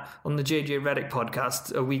the JJ Redick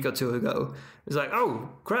podcast a week or 2 ago, it was like, oh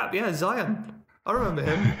crap, yeah, Zion. I remember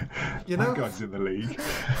him. That guy's in the league.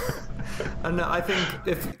 And I think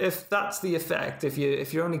if that's the effect, if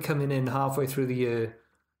you're only coming in halfway through the year,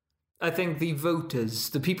 I think the voters,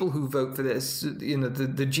 the people who vote for this,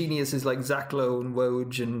 the geniuses like Zach Lowe and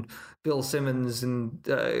Woj and Bill Simmons and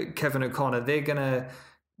Kevin O'Connor, they're gonna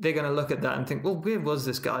look at that and think, well, where was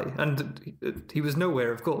this guy? And he was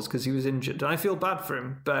nowhere, of course, because he was injured. And I feel bad for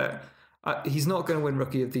him, but He's not going to win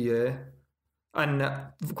Rookie of the Year. And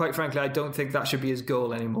quite frankly, I don't think that should be his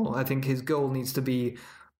goal anymore. I think his goal needs to be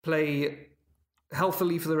play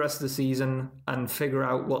healthily for the rest of the season and figure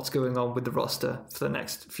out what's going on with the roster for the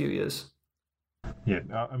next few years. Yeah,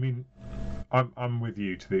 I mean, I'm with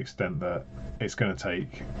you to the extent that it's going to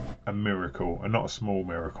take a miracle, and not a small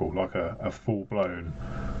miracle, like a full-blown...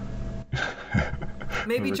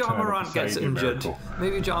 Maybe John Morant gets injured.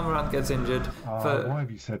 Maybe John Morant gets injured. Why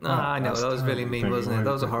have you said that? I know, that was really mean, wasn't it?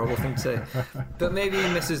 That was a horrible thing to say. But maybe he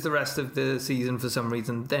misses the rest of the season for some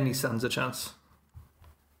reason, then he stands a chance.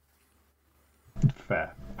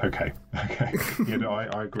 Fair. Okay. Yeah, no,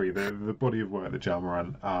 I agree. The body of work that Ja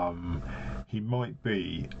Morant, he might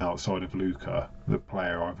be, outside of Luka, the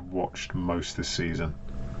player I've watched most this season.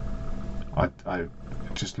 I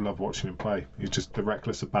just love watching him play. He's just the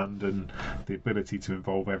reckless abandon, the ability to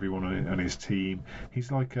involve everyone on his team.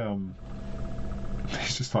 He's like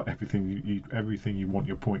he's just like everything you want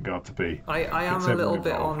your point guard to be. I am a little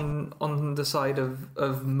bit on the side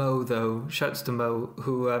of Mo, though. Shouts to Mo,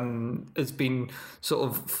 who has been sort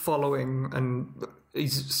of following, and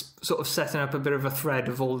he's sort of setting up a bit of a thread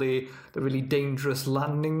of all the really dangerous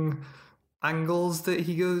landing angles that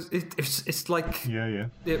he goes. It's like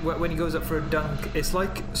when he goes up for a dunk, it's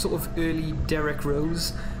like sort of early Derrick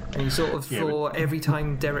Rose, and he sort of thought every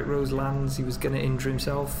time Derrick Rose lands he was going to injure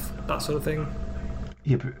himself, that sort of thing.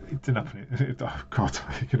 Yeah, but it didn't happen. Oh God,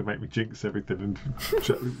 you're gonna make me jinx everything, and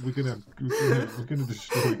we're gonna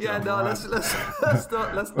destroy. Yeah, no, let's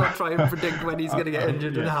not try and predict when he's gonna get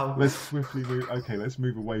injured and how. Let's swiftly move. Okay, let's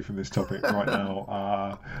move away from this topic right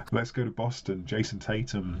now. Let's go to Boston. Jason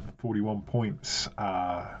Tatum, 41 points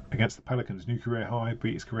against the Pelicans, new career high,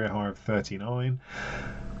 beat his career high of 39.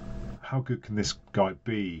 How good can this guy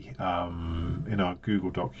be? In our Google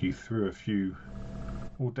Doc, you threw a few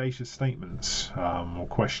audacious statements or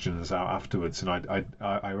questions out afterwards, and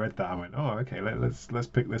I read that. I went, oh, okay, let's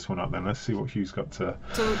pick this one up then. Let's see what Hugh's got to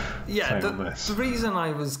say on this. The reason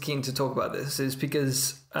I was keen to talk about this is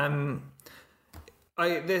because all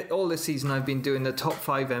this season I've been doing the top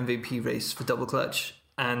 5 MVP race for Double Clutch,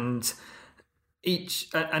 and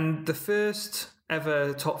the first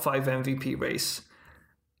ever top 5 MVP race.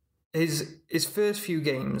 His first few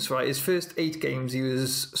games, right? His first 8 games, he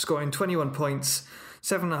was scoring 21 points,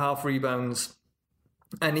 7.5 rebounds,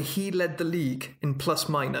 and he led the league in plus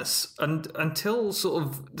minus, and until sort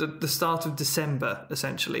of the start of December,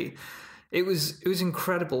 essentially. It was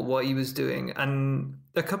incredible what he was doing, and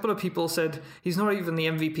a couple of people said he's not even the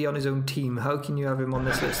MVP on his own team. How can you have him on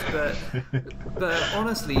this list? But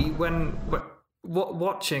honestly, when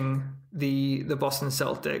watching the Boston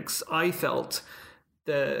Celtics, I felt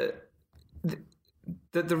that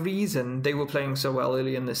the reason they were playing so well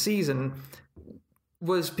early in the season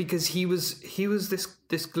was because he was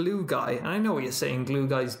this glue guy. And I know what you're saying, glue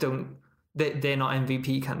guys they're not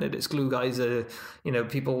MVP candidates. Glue guys are,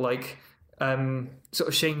 people like sort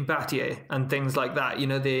of Shane Battier and things like that.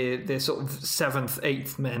 They're sort of 7th,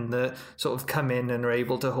 8th men that sort of come in and are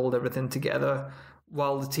able to hold everything together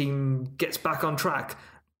while the team gets back on track.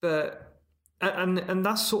 But and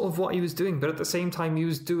that's sort of what he was doing. But at the same time, he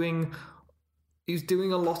was doing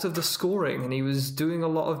a lot of the scoring, and he was doing a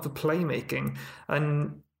lot of the playmaking.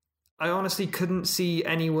 And I honestly couldn't see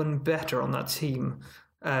anyone better on that team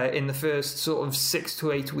in the first sort of 6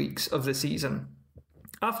 to 8 weeks of the season.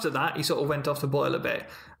 After that, he sort of went off the boil a bit,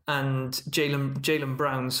 and Jaylen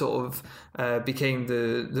Brown sort of became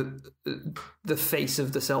the face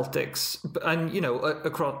of the Celtics. And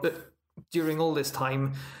across during all this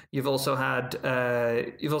time, you've also had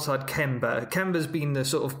Kemba. Kemba's been the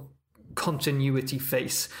sort of continuity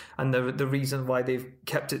face, and the reason why they've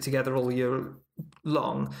kept it together all year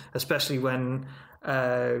long, especially when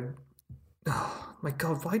oh my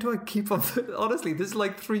God, why do I keep on honestly, this is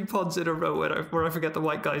like 3 pods in a row where I forget the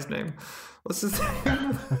white guy's name. What's his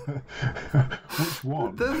name? Which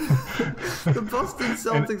one? The Boston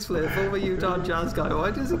Celtics player, former Utah Jazz guy. Why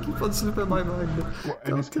does he keep on slipping my mind? What,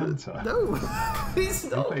 Ennis Kanter? No, he's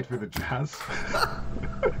not. He played for the Jazz.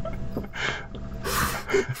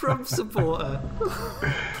 Trump supporter.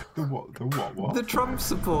 The what? The Trump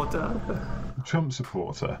supporter. Trump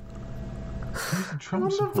supporter? Who's the Trump On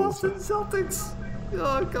the supporter? Boston Celtics.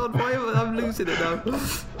 Oh God, why am I'm losing it now?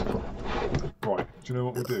 Right, do you know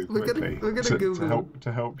what we'll do quickly? We're gonna Google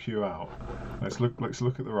to help you out. Let's look at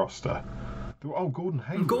the roster. Gordon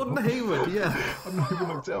Hayward. Gordon Hayward, yeah. I've not even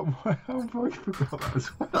looked at how have I forgot that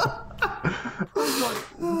as well. I was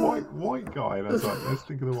like, white guy, and I was like, let's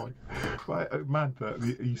think of the white. But mad that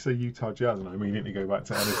you say Utah Jazz, and I immediately go back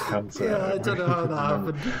to Ennis Cantor. Yeah, I don't know how that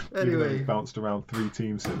happened. Anyway, he bounced around 3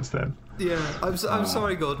 teams since then. Yeah, I'm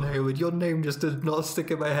sorry, Gordon Hayward. Your name just did not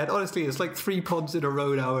stick in my head. Honestly, it's like 3 pods in a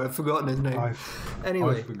row now. I've forgotten his name. I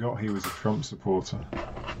Anyway, forgot he was a Trump supporter.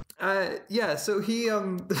 So he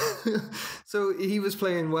so he was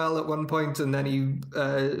playing well at one point, and then he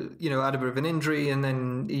had a bit of an injury, and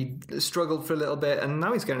then he struggled for a little bit, and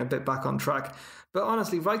now he's getting a bit back on track. But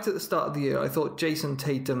honestly, right at the start of the year, I thought Jason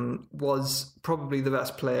Tatum was probably the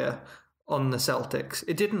best player on the Celtics.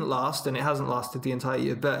 It didn't last, and it hasn't lasted the entire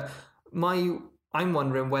year, but I'm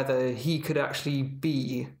wondering whether he could actually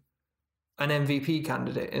be an MVP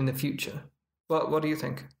candidate in the future. What do you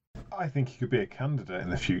think? I think he could be a candidate in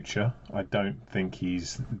the future. I don't think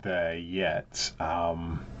he's there yet.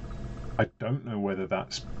 I don't know whether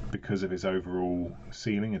that's because of his overall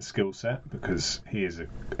ceiling and skill set, because he is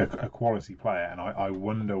a quality player, and I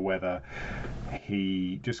wonder whether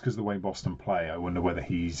he, just because of the way Boston play, I wonder whether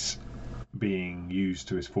he's being used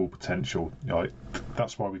to his full potential.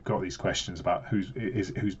 That's why we've got these questions about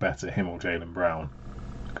who's better, him or Jaylen Brown,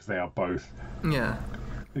 because they are both. Yeah.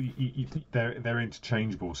 They're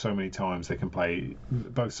interchangeable so many times. They can play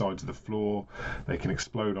both sides of the floor. They can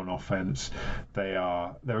explode on offense. They're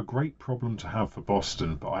a great problem to have for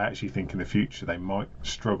Boston, but I actually think in the future they might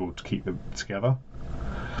struggle to keep them together.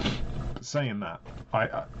 But saying that,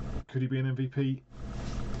 could he be an MVP?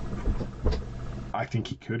 I think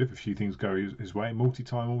he could if a few things go his way.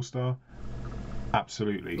 Multi-time All-Star?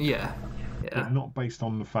 Absolutely. Yeah. But not based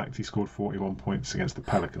on the fact he scored 41 points against the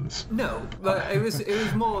Pelicans. No, but it was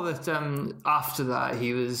more that after that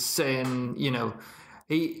he was saying,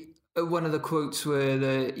 one of the quotes were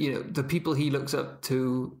the people he looks up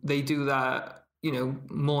to, they do that,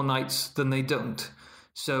 more nights than they don't.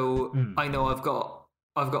 So I know I've got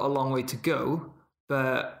a long way to go,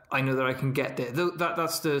 but I know that I can get there.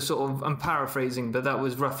 That's the sort of, I'm paraphrasing, but that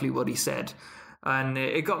was roughly what he said. And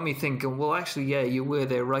it got me thinking, well, actually, yeah, you were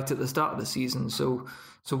there right at the start of the season. So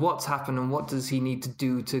what's happened, and what does he need to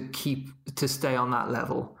do to stay on that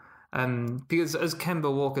level? Because as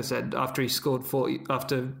Kemba Walker said after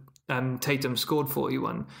Tatum scored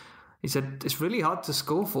 41, he said it's really hard to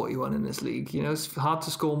score 41 in this league. It's hard to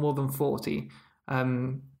score more than 40.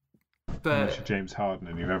 But James Harden,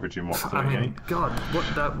 and you're averaging what, 38? I mean, God,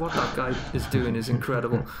 what that guy is doing is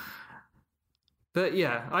incredible. But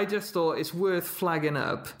yeah, I just thought it's worth flagging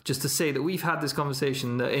up just to say that we've had this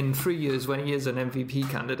conversation that in 3 years, when he is an MVP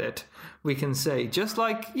candidate, we can say, just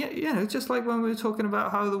like when we were talking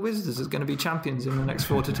about how the Wizards is going to be champions in the next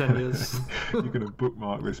 4 to 10 years. You're going to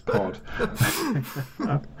bookmark this pod.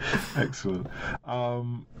 Excellent.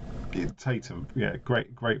 Tatum, yeah,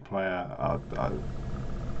 great player.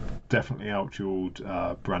 Definitely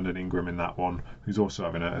outdueled Brandon Ingram in that one, who's also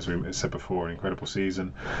having, as we said before, an incredible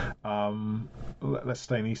season. Let's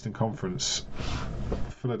stay in Eastern Conference.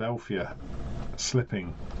 Philadelphia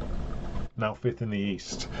slipping, now 5th in the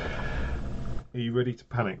East. Are you ready to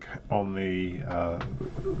panic on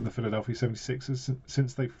the Philadelphia 76ers?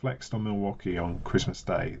 Since they flexed on Milwaukee on Christmas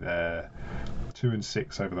Day, they're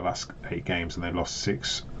 2-6 over the last 8 games, and they've lost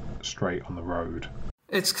 6 straight on the road.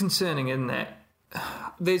 It's concerning, isn't it?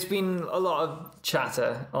 There's been a lot of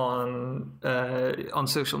chatter on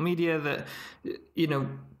social media that,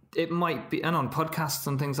 it might be, and on podcasts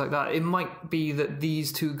and things like that, it might be that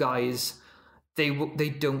these two guys, they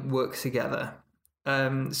don't work together.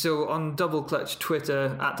 So on Double Clutch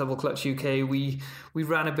Twitter, at Double Clutch UK, we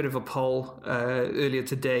ran a bit of a poll earlier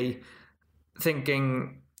today,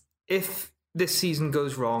 thinking if this season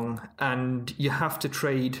goes wrong and you have to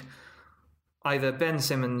trade either Ben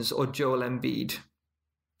Simmons or Joel Embiid,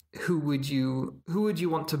 who would you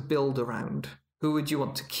want to build around? Who would you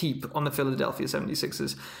want to keep on the Philadelphia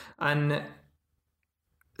 76ers? And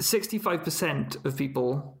 65% of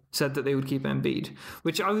people said that they would keep Embiid,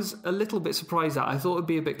 which I was a little bit surprised at. I thought it would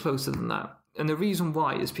be a bit closer than that. And the reason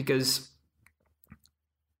why is because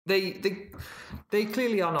they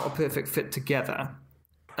clearly are not a perfect fit together,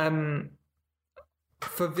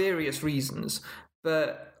 for various reasons.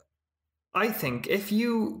 But I think if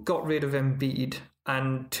you got rid of Embiid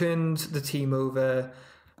and turned the team over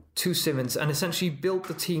to Simmons and essentially built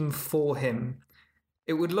the team for him,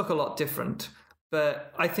 it would look a lot different.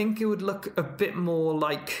 But I think it would look a bit more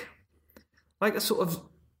like a sort of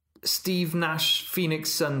Steve Nash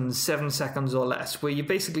Phoenix Suns 7 seconds or less, where you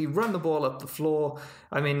basically run the ball up the floor.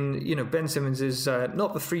 I mean, Ben Simmons is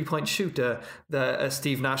not the 3-point shooter that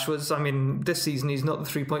Steve Nash was. I mean, this season he's not the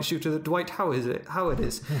 3-point shooter that Dwight Howard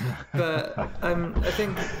is. But I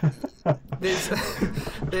think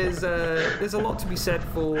there's a lot to be said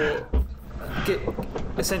for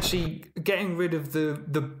essentially getting rid of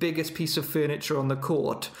the biggest piece of furniture on the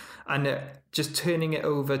court and just turning it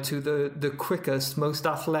over to the quickest, most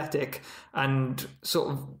athletic, and sort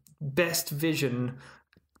of best vision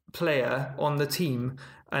player on the team,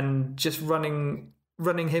 and just running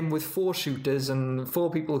him with 4 shooters and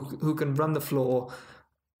 4 people who can run the floor,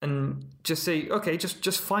 and just say, okay,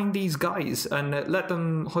 just find these guys and let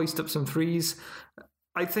them hoist up some threes.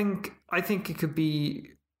 I think it could be.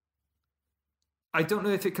 I don't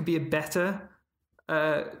know if it could be a better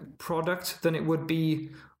product than it would be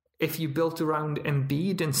if you built around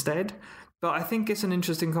Embiid instead. But I think it's an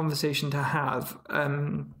interesting conversation to have.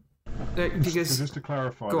 Because, so just to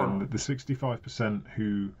clarify, then, the 65%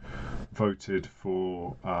 who voted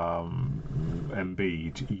for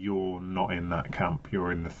Embiid, you're not in that camp.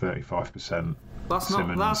 You're in the 35%.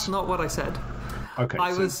 That's not what I said. Okay,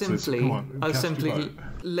 I was simply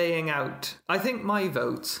laying out. I think my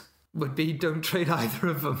vote would be don't trade either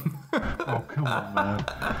of them. Oh, come on, man.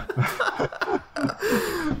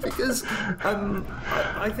 Because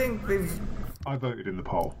I think they've... I voted in the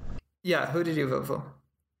poll. Yeah, who did you vote for?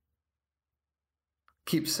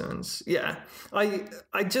 Keep Simmons. Yeah. I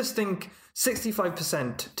just think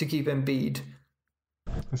 65% to keep Embiid.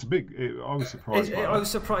 That's a big... I was surprised by that. I was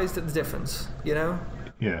surprised at the difference, you know?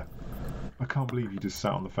 Yeah. I can't believe you just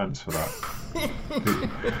sat on the fence for that.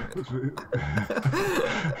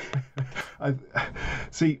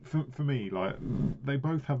 See, for me, like, they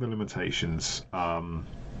both have their limitations.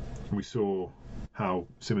 We saw how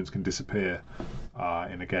Simmons can disappear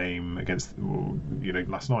in a game against,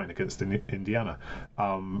 last night against Indiana.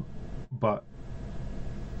 But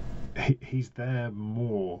he's there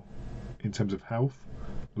more in terms of health,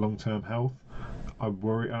 long-term health. I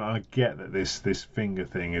worry, and I get that this finger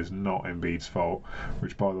thing is not Embiid's fault,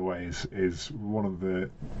 which, by the way, is one of the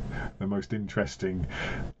most interesting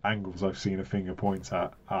angles I've seen a finger point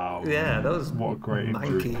at. Yeah, that was what a great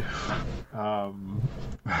injury. manky.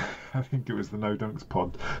 I think it was the No Dunks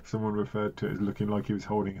pod. Someone referred to it as looking like he was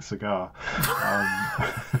holding a cigar.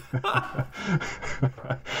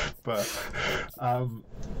 But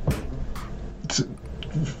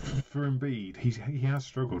for Embiid, he has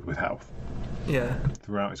struggled with health. Yeah.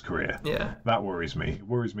 Throughout his career. Yeah. That worries me. It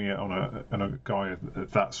worries me on a guy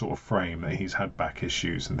of that sort of frame, that he's had back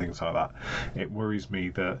issues and things like that. It worries me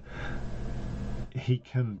that he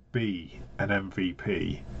can be an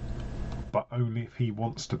MVP, but only if he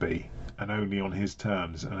wants to be, and only on his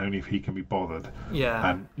terms, and only if he can be bothered.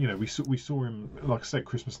 Yeah. And we saw him, like I said,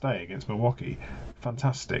 Christmas Day against Milwaukee,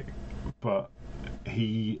 fantastic, but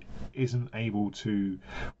he isn't able to,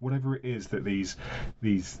 whatever it is that these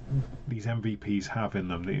MVPs have in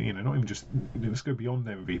them, not even just, let's go beyond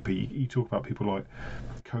MVP. You talk about people like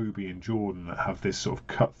Kobe and Jordan that have this sort of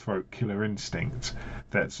cutthroat killer instinct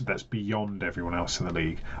that's beyond everyone else in the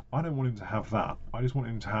league. I don't want him to have that. I just want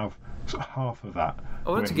him to have sort of half of that. I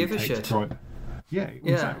want to give a shit. Yeah,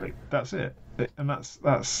 exactly. That's it. And that's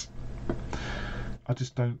I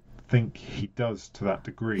just don't think he does to that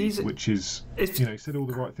degree, which is, he said all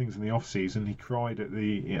the right things in the off season. He cried at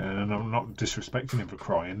the, and I'm not disrespecting him for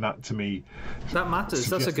crying. That to me, that matters.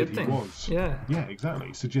 That's a good thing. Yeah,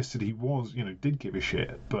 exactly. Suggested he was, did give a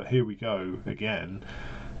shit. But here we go again,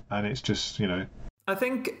 and it's just, I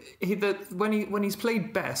think when he's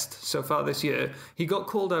played best so far this year, he got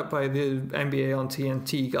called out by the NBA on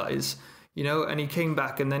TNT guys. And he came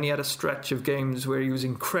back, and then he had a stretch of games where he was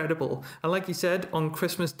incredible. And like he said, on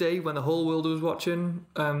Christmas Day, when the whole world was watching,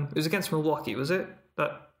 it was against Milwaukee, was it?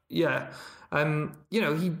 Yeah.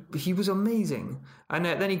 He was amazing. And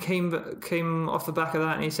then he came off the back of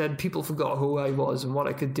that, and he said, people forgot who I was and what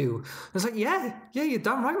I could do. I was like, yeah, you're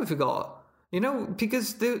damn right we forgot.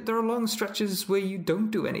 Because there are long stretches where you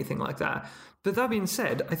don't do anything like that. But that being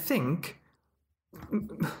said, I think...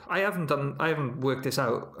 I haven't worked this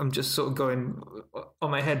out. I'm just sort of going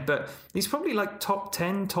on my head, but he's probably like top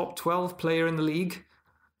 10, top 12 player in the league.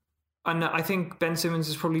 And I think Ben Simmons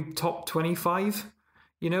is probably top 25,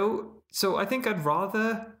 So I think I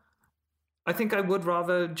would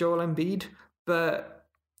rather Joel Embiid, but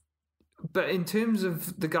in terms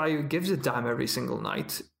of the guy who gives a damn every single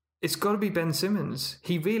night, it's got to be Ben Simmons.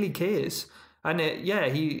 He really cares. And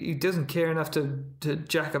he doesn't care enough to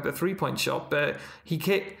jack up a 3-point shot, but he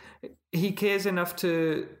cares enough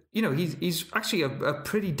to, he's actually a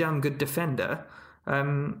pretty damn good defender.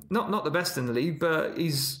 Not the best in the league, but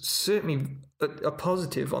he's certainly a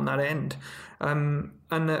positive on that end. And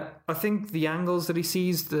I think the angles that he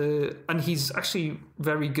sees, and he's actually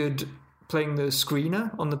very good playing the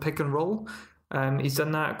screener on the pick and roll. He's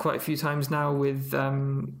done that quite a few times now with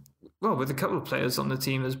well, with a couple of players on the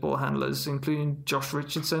team as ball handlers, including Josh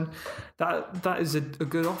Richardson, that is a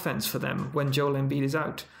good offense for them when Joel Embiid is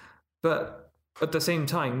out. But at the same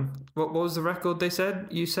time, what was the record they said?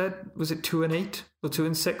 You said, was it 2-8 or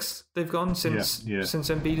 2-6 they've gone since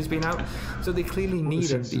Embiid has been out? So they clearly need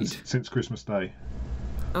Embiid. Since Christmas Day.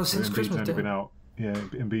 Oh, since Christmas Day. Been out. Yeah,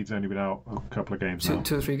 Embiid's only been out a couple of games now.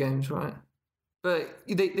 2 or 3 games, right. But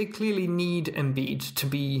they clearly need Embiid to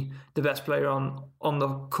be the best player on the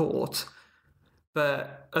court.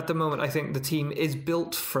 But at the moment, I think the team is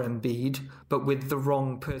built for Embiid, but with the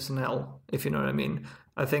wrong personnel, if you know what I mean.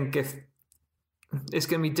 I think if it's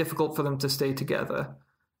going to be difficult for them to stay together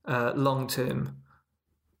long term.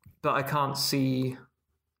 But I can't see...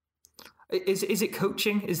 Is it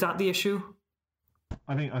coaching? Is that the issue?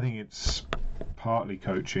 I think it's partly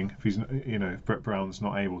coaching. If if Brett Brown's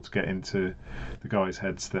not able to get into the guys'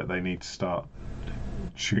 heads that they need to start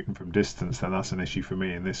shooting from distance, then that's an issue for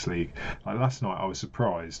me in this league. Like last night, I was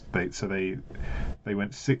surprised. They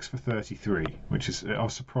went 6 for 33, which is, I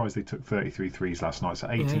was surprised they took 33 threes last night. So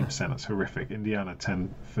 18%, that's horrific. Indiana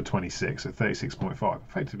 10 for 26, so 36.5.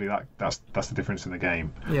 Effectively, that's the difference in the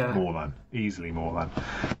game. Yeah. Easily more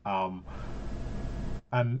than.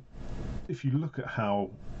 And if you look at how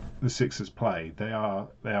the Sixers play, they are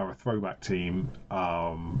a throwback team.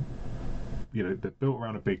 They're built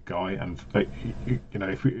around a big guy, and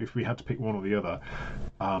if we had to pick one or the other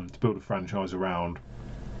to build a franchise around,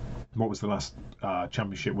 what was the last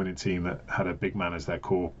championship winning team that had a big man as their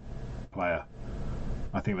core player?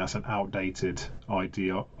 I think that's an outdated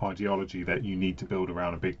ideology that you need to build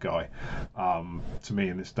around a big guy. To me,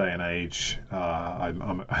 in this day and age, I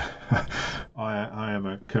am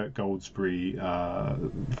a Kurt Goldsberry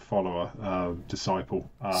follower,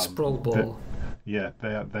 disciple. Sprawl ball.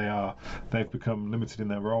 They've become limited in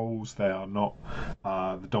their roles. They are not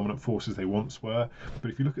the dominant forces they once were.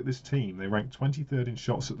 But if you look at this team, they rank 23rd in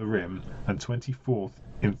shots at the rim and 24th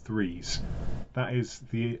in threes. That is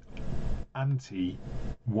the anti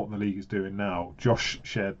what the league is doing now. Josh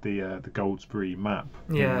shared the Goldsberry map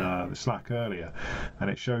in the Slack earlier, and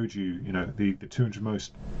it showed you the 200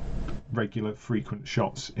 most regular frequent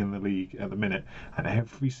shots in the league at the minute, and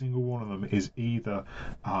every single one of them is either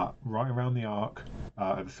right around the arc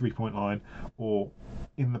at the 3-point line or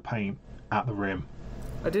in the paint at the rim.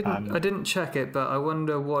 I didn't check it, but I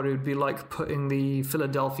wonder what it would be like putting the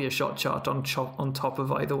Philadelphia shot chart on top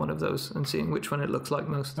of either one of those and seeing which one it looks like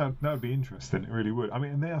most. That would be interesting. It really would. I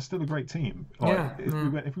mean, and they are still a great team.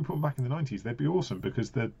 If we put them back in the 90s, they'd be awesome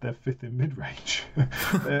because they're 5th in mid range.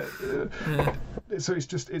 So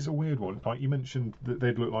it's a weird one. Like you mentioned that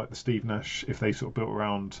they'd look like the Steve Nash if they sort of built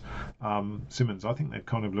around Simmons. I think they'd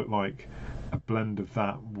kind of look like a blend of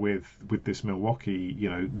that with this Milwaukee,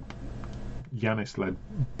 Giannis-led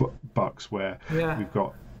Bucks, where we've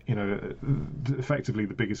got effectively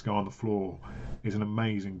the biggest guy on the floor is an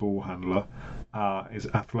amazing ball handler, is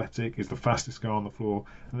athletic, is the fastest guy on the floor,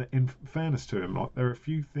 and in fairness to him, there are a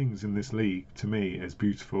few things in this league to me as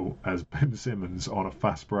beautiful as Ben Simmons on a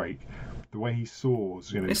fast break. The way he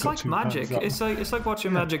soars, it's like magic. It's like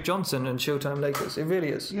watching Magic Johnson and Showtime Lakers. It really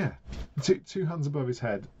is. Yeah, two hands above his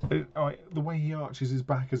head. The way he arches his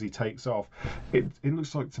back as he takes off, it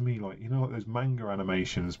looks like to me like those manga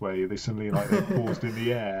animations where they suddenly they're paused in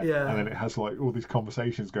the air, and then it has all these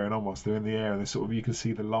conversations going on whilst they're in the air, and you can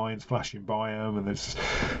see the lines flashing by them, and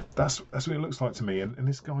that's what it looks like to me. And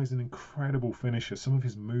this guy's an incredible finisher. Some of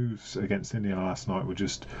his moves against Indiana last night were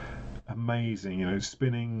just amazing,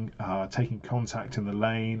 spinning, taking contact in the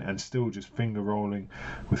lane, and still just finger rolling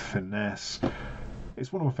with finesse.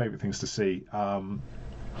 It's one of my favourite things to see.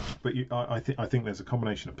 But I think there's a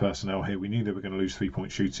combination of personnel here. We knew they were going to lose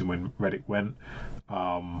 3-point shooting when Redick went,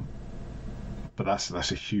 but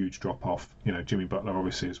that's a huge drop off. Jimmy Butler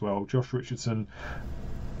obviously as well. Josh Richardson,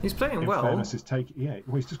 he's playing well. Fairness, he's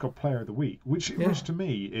just got Player of the Week, which to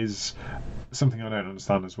me is something I don't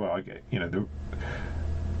understand as well. I get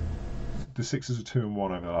the Sixers are 2-1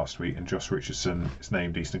 over the last week, and Josh Richardson is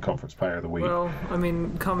named Eastern Conference Player of the Week. Well, I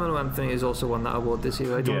mean, Carmelo Anthony has also won that award this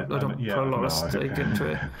year. I don't put a lot of stake into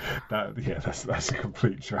it. That's a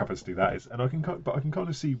complete travesty. That is, and I can kind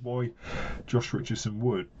of see why Josh Richardson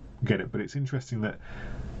would get it. But it's interesting that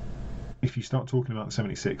if you start talking about the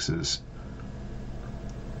 76ers,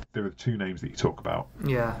 there are 2 names that you talk about.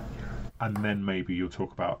 Yeah. And then maybe you'll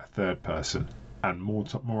talk about a third person. And more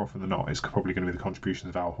often than not, it's probably going to be the contributions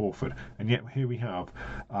of Al Horford. And yet here we have,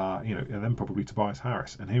 and then probably Tobias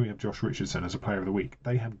Harris. And here we have Josh Richardson as a Player of the Week.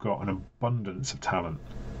 They have got an abundance of talent.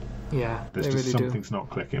 Yeah, there's they just really something's not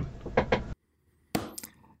clicking.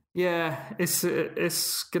 Yeah, it's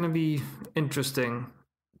going to be interesting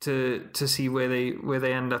to see where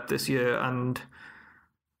they end up this year, and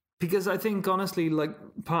because I think honestly, like,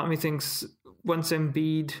 part of me thinks once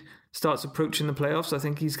Embiid starts approaching the playoffs, I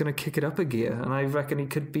think he's going to kick it up a gear, and I reckon he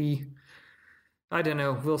could be. I don't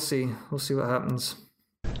know. We'll see. We'll see what happens.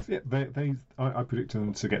 Yeah, I predicted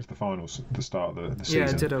them to get to the finals at the start of the season.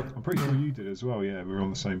 Yeah, ditto. I'm pretty sure you did as well. Yeah, we were on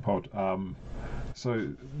the same pod. So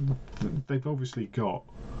they've obviously got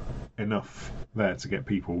enough there to get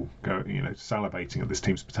people salivating at this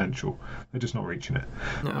team's potential. They're just not reaching it.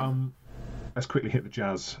 No. Let's quickly hit the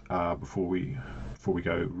Jazz before we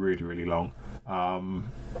go really, really long.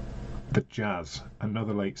 The Jazz,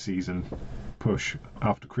 another late season push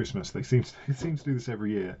after Christmas. They seem to do this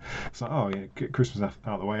every year. It's like, oh yeah, get Christmas out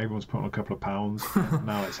of the way. Everyone's putting on a couple of pounds.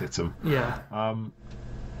 Now let's hit them. Yeah.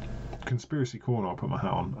 Conspiracy corner, I'll put my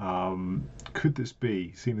hat on. Could this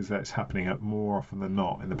be, seen as that's happening more often than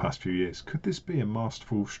not in the past few years, could this be a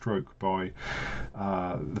masterful stroke by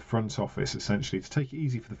the front office, essentially, to take it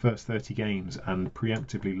easy for the first 30 games and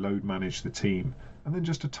preemptively load manage the team, and then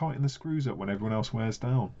just to tighten the screws up when everyone else wears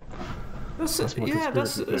down? That's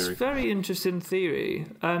a very interesting theory.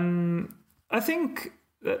 I think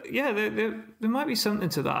there might be something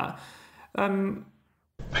to that.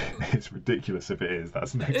 It's ridiculous if it is.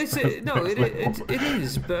 That's next. It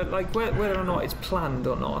is. But like whether or not it's planned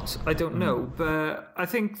or not, I don't know. But I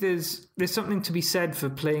think there's something to be said for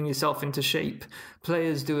playing yourself into shape.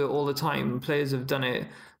 Players do it all the time. Players have done it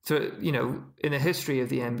in the history of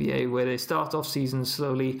the NBA, where they start off seasons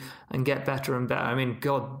slowly and get better and better. I mean,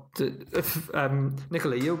 God,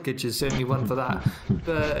 Nikola Jokic is certainly one for that.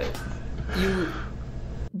 But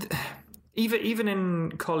Even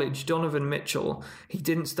in college, Donovan Mitchell, he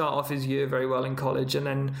didn't start off his year very well in college, and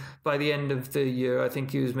then by the end of the year, I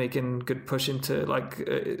think he was making good push into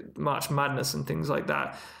March Madness and things like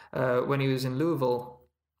that when he was in Louisville.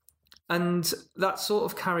 And that sort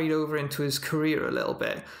of carried over into his career a little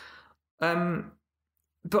bit.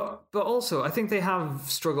 But also, I think they have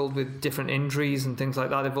struggled with different injuries and things like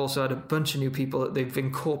that. They've also had a bunch of new people that they've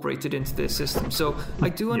incorporated into their system. So I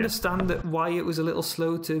do understand that why it was a little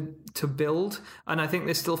slow to build, and I think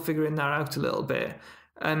they're still figuring that out a little bit.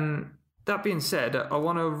 That being said, I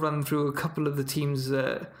want to run through a couple of the teams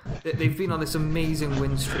that they've been on this amazing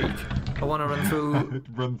win streak. I want to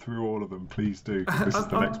run through all of them, please do. This is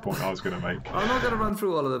the next point I was going to make. I'm not going to run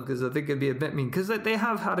through all of them because I think it'd be a bit mean. Because they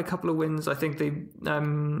have had a couple of wins. I think they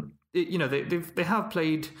have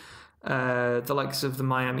played the likes of the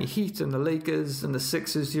Miami Heat and the Lakers and the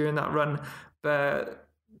Sixers during that run, but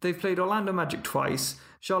they've played Orlando Magic twice,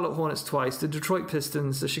 Charlotte Hornets twice, the Detroit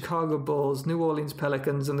Pistons, the Chicago Bulls, New Orleans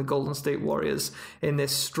Pelicans, and the Golden State Warriors in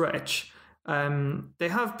this stretch. They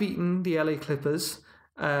have beaten the LA Clippers,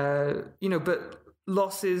 but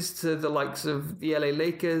losses to the likes of the LA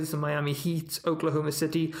Lakers, the Miami Heat, Oklahoma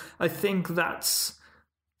City, I think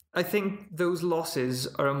those losses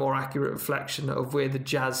are a more accurate reflection of where the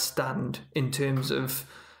Jazz stand in terms of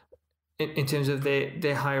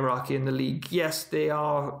their hierarchy in the league. Yes, they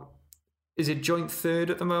are. Is it joint third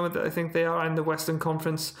at the moment that I think they are in the Western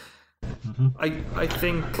Conference? Mm-hmm. I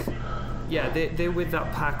think, they're with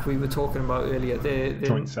that pack we were talking about earlier. They're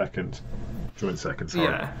joint second. Sorry.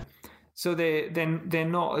 Yeah. So they're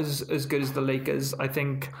not as good as the Lakers. I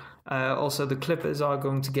think also the Clippers are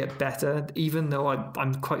going to get better, even though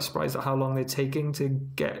I'm quite surprised at how long they're taking to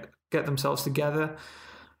get themselves together.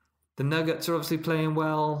 The Nuggets are obviously playing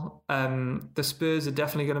well. The Spurs are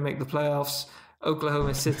definitely going to make the playoffs.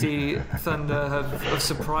 Oklahoma City Thunder have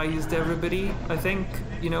surprised everybody. I think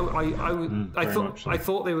I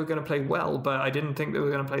thought they were going to play well, but I didn't think they were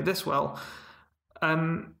going to play this well.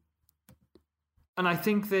 And I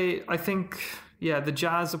think the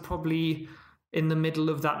Jazz are probably in the middle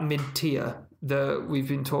of that mid tier that we've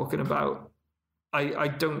been talking about. I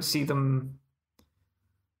don't see them.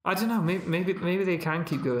 I don't know. Maybe they can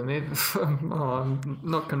keep going. Maybe I'm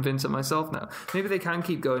not convinced of myself now. Maybe they can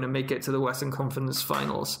keep going and make it to the Western Conference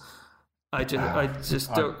Finals. I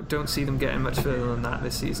just don't see them getting much further than that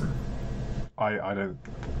this season. I don't.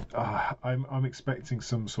 I'm expecting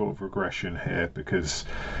some sort of regression here because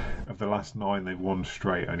of the last 9 they've won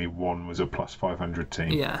straight. Only one was a plus 500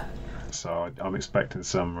 team. Yeah. So I'm expecting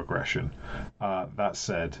some regression. That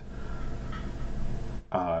said,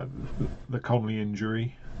 the Conley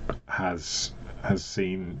injury has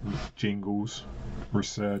seen Jingles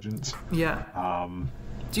resurgence. Yeah.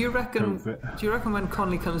 Do you reckon when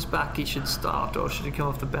Conley comes back he should start, or should he come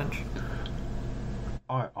off the bench?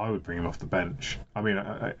 I would bring him off the bench. I mean,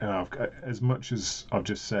 as much as I've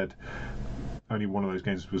just said, only one of those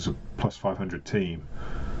games was a plus 500 team.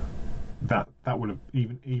 that would have,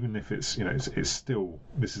 even if it's, it's still,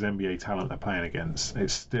 this is NBA talent they're playing against,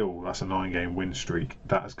 that's a 9-game win streak.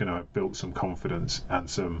 That is going to have built some confidence and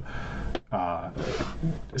some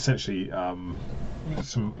essentially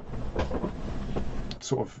some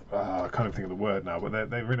sort of I can't think of the word now, but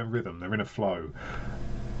they're in a rhythm, they're in a flow.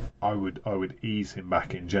 I would ease him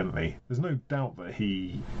back in gently. There's no doubt that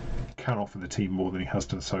he can offer the team more than he has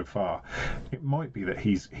done so far. It might be that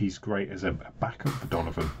he's great as a backup for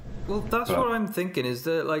Donovan. Well, that's what I'm thinking. Is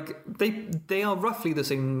that they are roughly the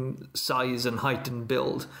same size and height and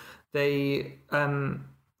build. They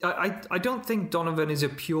I don't think Donovan is a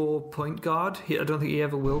pure point guard. I don't think he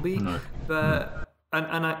ever will be. No. But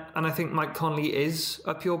and I think Mike Conley is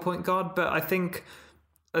a pure point guard. But I think.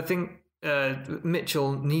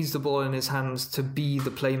 Mitchell needs the ball in his hands to be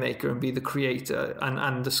the playmaker and be the creator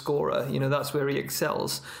and the scorer. That's where he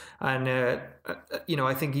excels. And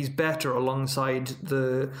I think he's better alongside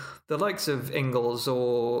the likes of Ingles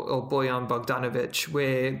or Bojan Bogdanovic,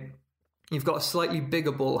 where you've got a slightly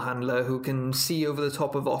bigger ball handler who can see over the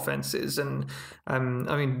top of offenses. And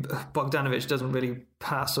Bogdanovic doesn't really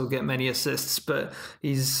pass or get many assists, but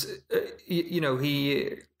he's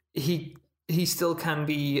he still can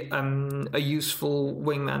be a useful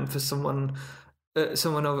wingman for someone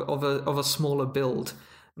of a smaller build.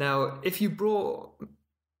 Now, if you brought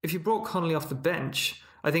Conley off the bench,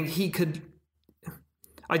 I think he could.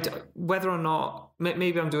 Whether or not,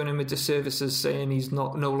 maybe I'm doing him a disservice as saying he's no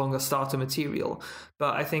longer starter material,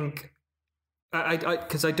 but I think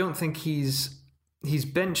because I don't think he's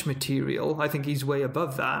bench material. I think he's way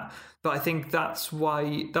above that. But I think that's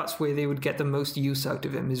where they would get the most use out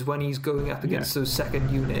of him, is when he's going up against those second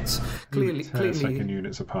units. Clearly, second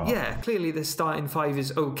units apart. Yeah, clearly the starting five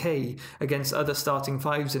is okay against other starting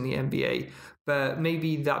fives in the NBA. But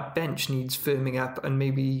maybe that bench needs firming up, and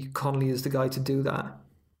maybe Conley is the guy to do that.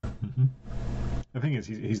 Mm-hmm. The thing is,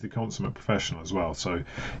 he's the consummate professional as well, so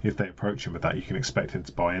if they approach him with that, you can expect him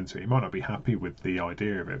to buy into it. He might not be happy with the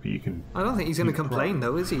idea of it, but you can... I don't think he's going to complain,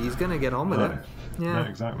 though, is he? He's going to get on with it. Yeah. No,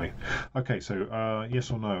 exactly. Okay, so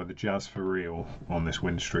yes or no, are the Jazz for real on this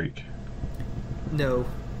win streak? No.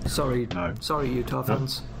 Sorry. No. Sorry, Utah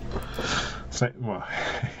fans. Well,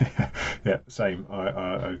 yeah, same.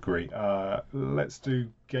 I agree. Let's do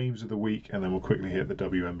games of the week, and then we'll quickly hit the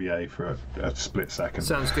WNBA for a split second.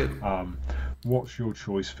 Sounds good. What's your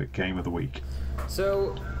choice for game of the week?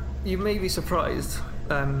 So, you may be surprised.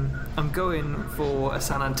 I'm going for a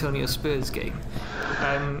San Antonio Spurs game.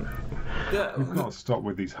 We've got to stop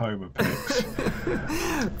with these homer picks.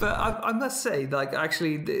 But I must say,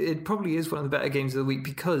 actually, it probably is one of the better games of the week,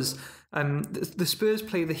 because the Spurs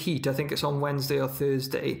play the Heat. I think it's on Wednesday or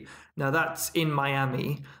Thursday. Now, that's in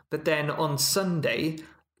Miami. But then on Sunday,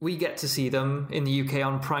 we get to see them in the UK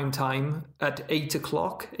on prime time at 8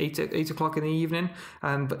 o'clock in the evening.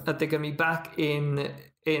 But they're going to be back in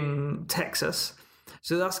Texas.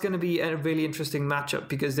 So that's going to be a really interesting matchup,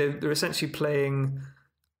 because they're essentially playing...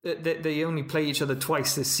 They only play each other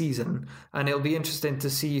twice this season, and it'll be interesting to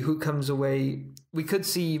see who comes away. We could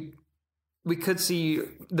see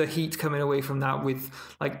the Heat coming away from that with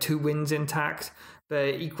 2 wins intact,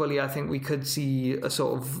 but equally, I think we could see a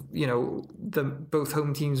sort of both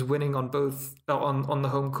home teams winning on the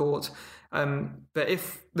home court. But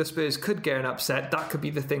if the Spurs could get an upset, that could be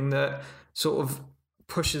the thing that sort of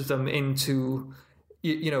pushes them into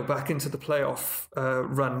back into the playoff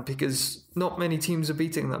run, because not many teams are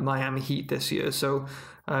beating that Miami Heat this year. So,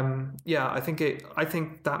 I think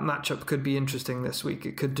that matchup could be interesting this week.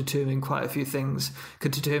 It could determine quite a few things.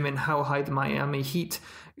 Could determine how high the Miami Heat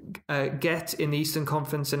get in the Eastern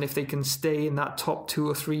Conference, and if they can stay in that top 2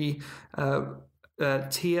 or 3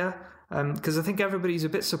 tier. Because I think everybody's a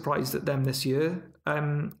bit surprised at them this year. I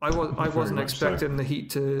wasn't expecting the Heat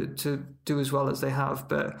to do as well as they have,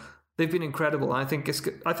 but they've been incredible. I think it's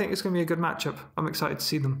going to be a good matchup. I'm excited to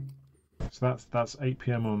see them. So that's 8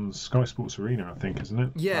 p.m. on Sky Sports Arena, I think, isn't it?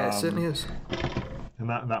 Yeah, it certainly is. And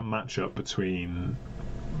that matchup between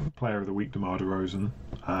Player of the Week DeMar DeRozan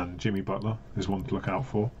and Jimmy Butler is one to look out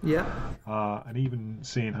for. Yeah. And even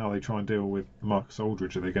seeing how they try and deal with Marcus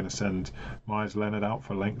Aldridge. Are they going to send Myers Leonard out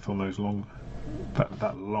for length on those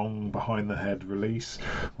that long behind the head release,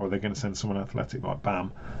 or are they going to send someone athletic like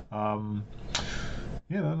Bam? I'll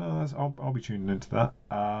be tuning into that.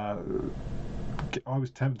 I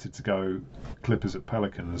was tempted to go Clippers at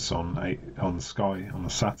Pelicans on Sky on a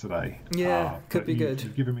Saturday. Yeah, could be good.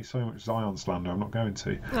 You've given me so much Zion slander. I'm not going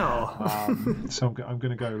to. Oh. So I'm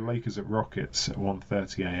going to go Lakers at Rockets at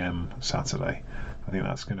 1:30 a.m. Saturday. I think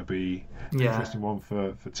that's going to be an interesting one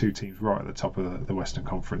for 2 teams right at the top of the Western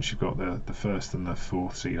Conference. You've got the first and the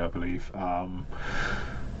 4th seed, I believe.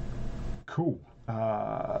 Cool.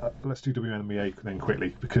 Let's do WNBA then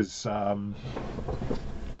quickly, because some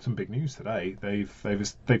big news today. They've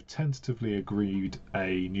tentatively agreed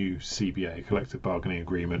a new CBA, collective bargaining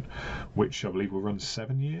agreement, which I believe will run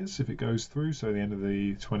 7 years if it goes through. So the end of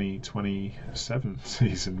the 2027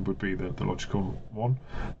 season would be the logical one.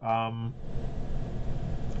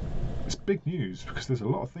 It's big news because there's a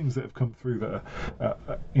lot of things that have come through that are,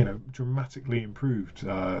 dramatically improved.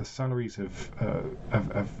 Salaries have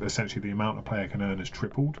essentially, the amount a player can earn has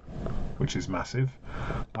tripled, which is massive.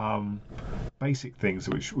 Basic things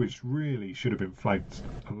which really should have been flagged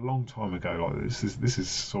a long time ago. Like this is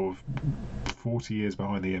sort of 40 years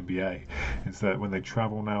behind the NBA. Is that when they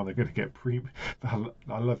travel now, they're going to get I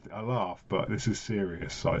laugh, but this is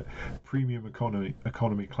serious. Like premium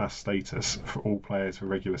economy class status for all players for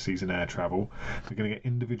regular season air travel. They're going to get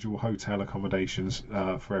individual hotel accommodations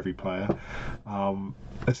for every player.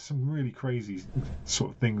 There's some really crazy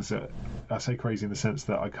sort of things that I say crazy in the sense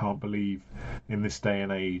that I can't believe in this day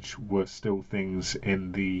and age were still things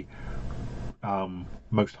in the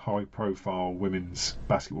most high-profile women's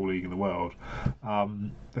basketball league in the world.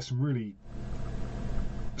 There's some really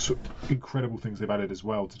sort of incredible things they've added as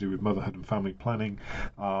well to do with motherhood and family planning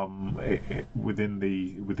within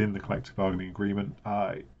the collective bargaining agreement.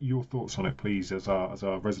 Your thoughts on it, please, as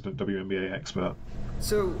our resident WNBA expert.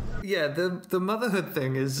 So yeah, the motherhood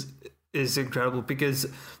thing is incredible because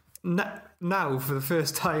now for the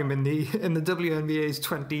first time in the WNBA's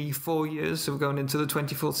 24 years, so we're going into the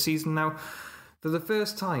 24th season now. For the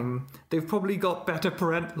first time, they've probably got better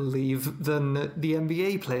parental leave than the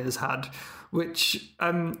NBA players had, which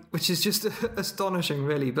is just astonishing,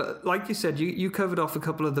 really. But like you said, you covered off a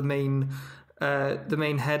couple of the main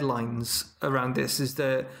headlines around this. Is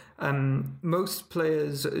that most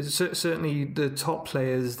players, certainly the top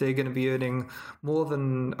players, they're going to be earning more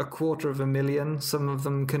than $250,000. Some of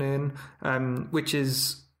them can earn, which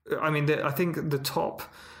is, I think the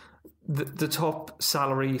top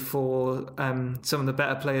salary for some of the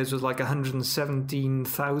better players was like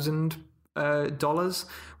 $117,000,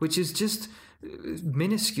 which is just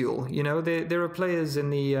minuscule. There are players in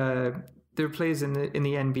the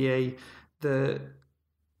NBA that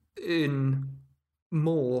earn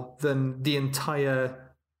more than the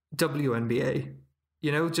entire WNBA.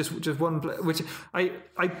 Just one player, which I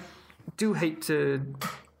do hate to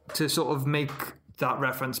sort of make that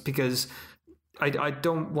reference because I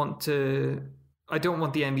don't want the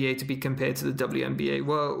NBA to be compared to the WNBA.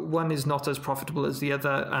 Well, one is not as profitable as the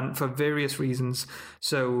other, and for various reasons.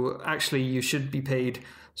 So actually, you should be paid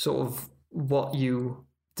sort of what you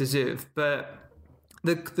deserve. But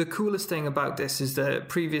the coolest thing about this is that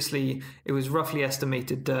previously it was roughly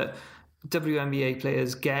estimated that WNBA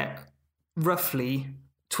players get roughly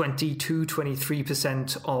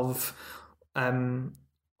 22-23% of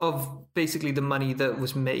basically the money that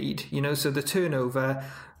was made, so the turnover,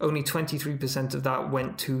 only 23% of that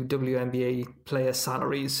went to WNBA player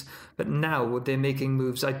salaries. But now they're making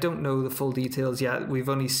moves. I don't know the full details yet. We've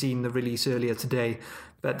only seen the release earlier today,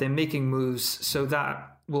 but they're making moves so that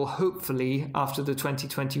will hopefully, after the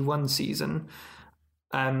 2021 season,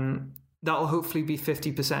 that'll hopefully be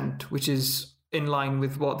 50%, which is in line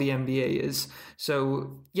with what the NBA is.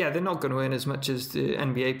 So yeah, they're not going to earn as much as the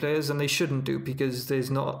NBA players, and they shouldn't do because there's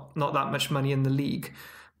not that much money in the league.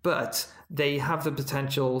 But they have the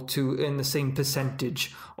potential to earn the same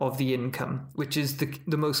percentage of the income, which is the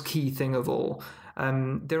most key thing of all.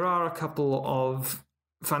 There are a couple of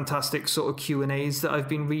fantastic sort of Q&As that I've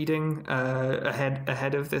been reading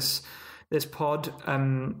ahead of this pod.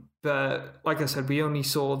 But like I said, we only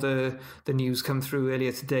saw the news come through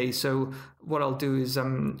earlier today. So what I'll do is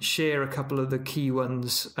share a couple of the key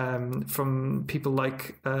ones from people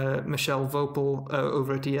like Michelle Vopel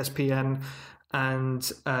over at ESPN. And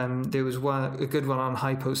there was a good one on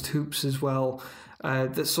High Post Hoops as well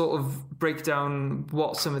that sort of break down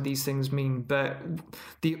what some of these things mean. But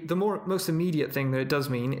the most immediate thing that it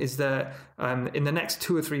does mean is that in the next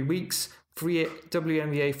 2 or 3 weeks,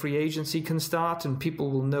 WNBA free agency can start, and people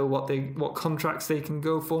will know what contracts they can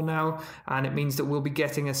go for now, and it means that we'll be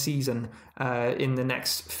getting a season in the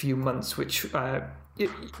next few months, which it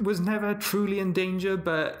was never truly in danger,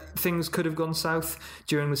 but things could have gone south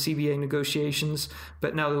during the CBA negotiations.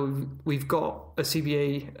 But now that we've got a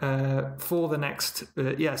CBA for the next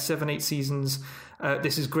 7-8 seasons,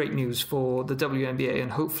 this is great news for the WNBA,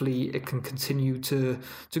 and hopefully it can continue to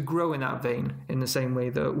grow in that vein in the same way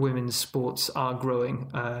that women's sports are growing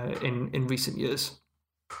in recent years.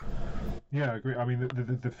 Yeah, I agree. I mean,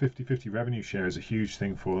 the 50-50 revenue share is a huge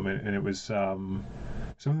thing for them, and it was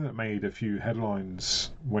something that made a few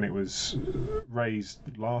headlines when it was raised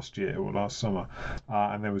last year or last summer,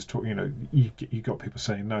 and there was talk. You got people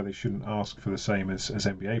saying no, they shouldn't ask for the same as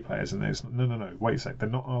NBA players, and there's no. Wait a sec, they're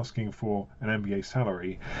not asking for an NBA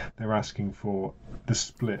salary, they're asking for the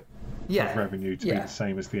split of revenue to be the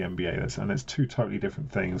same as the NBA. And it's two totally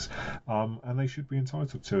different things, and they should be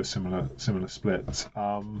entitled to a similar split.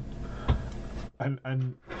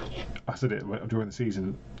 And I said it during the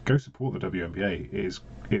season. Go support the WNBA.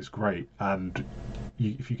 It's great, and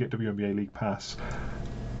if you get WNBA League Pass,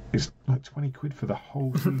 it's like £20 for the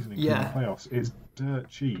whole season, including playoffs. It's dirt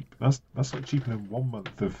cheap. That's like cheaper than 1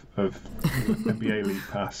 month of NBA League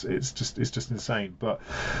Pass. It's just insane. But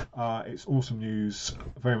it's awesome news.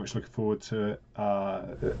 Very much looking forward to it.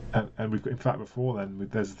 And we've got, in fact, before then, we've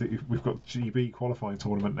got GB qualifying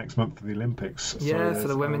tournament next month for the Olympics. Yeah, for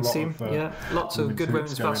the women's team. Lots of good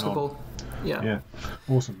women's basketball. Yeah.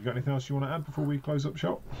 Awesome. You got anything else you want to add before we close up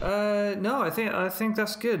shop? No, I think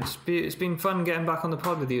that's good. It's been fun getting back on the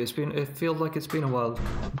pod with you. It feels like it's been a while.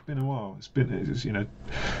 It's been a while. It's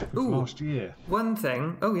last year. One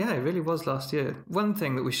thing. Oh yeah, it really was last year. One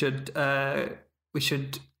thing that we should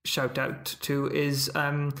shout out to is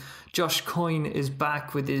Josh Coyne is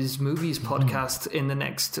back with his movies podcast in the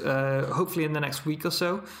next, hopefully in the next week or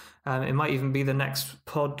so. It might even be the next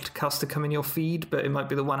podcast to come in your feed, but it might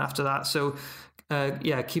be the one after that. So,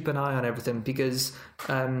 keep an eye on everything, because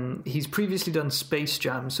he's previously done Space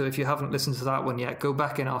Jam. So if you haven't listened to that one yet, go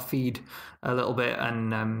back in our feed a little bit,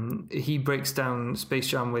 and he breaks down Space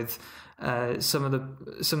Jam with some of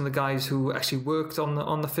the guys who actually worked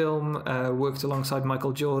on the film, worked alongside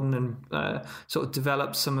Michael Jordan, and sort of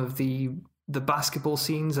developed some of the basketball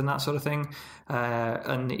scenes and that sort of thing,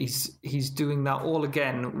 and he's doing that all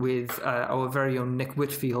again with our very own Nick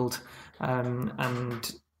Whitfield,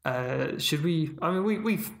 and should we? I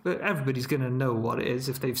mean, everybody's going to know what it is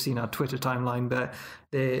if they've seen our Twitter timeline, but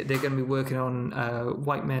they're going to be working on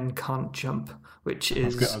White Men Can't Jump, which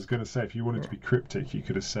is. I was going to say, if you wanted to be cryptic, you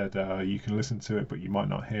could have said you can listen to it, but you might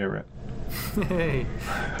not hear it.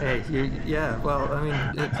 Well, I mean,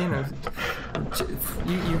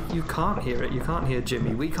 you can't hear it. You can't hear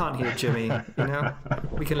Jimmy. We can't hear Jimmy.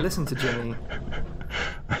 We can listen to Jimmy.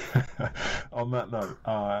 On that note,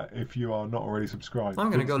 if you are not already subscribed, I'm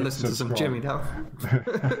going to go listen to some Jimmy now.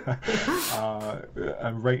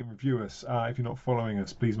 And rate and review us. If you're not following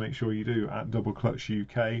us, please make sure you do at Double Clutch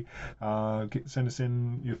UK. Send us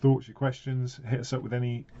in your thoughts, your questions. Hit us up with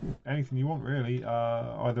anything you want, really,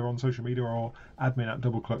 either on social media or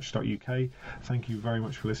admin@doubleclutch.uk. Thank you very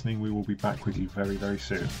much for listening. We will be back with you very, very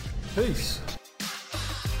soon. Peace.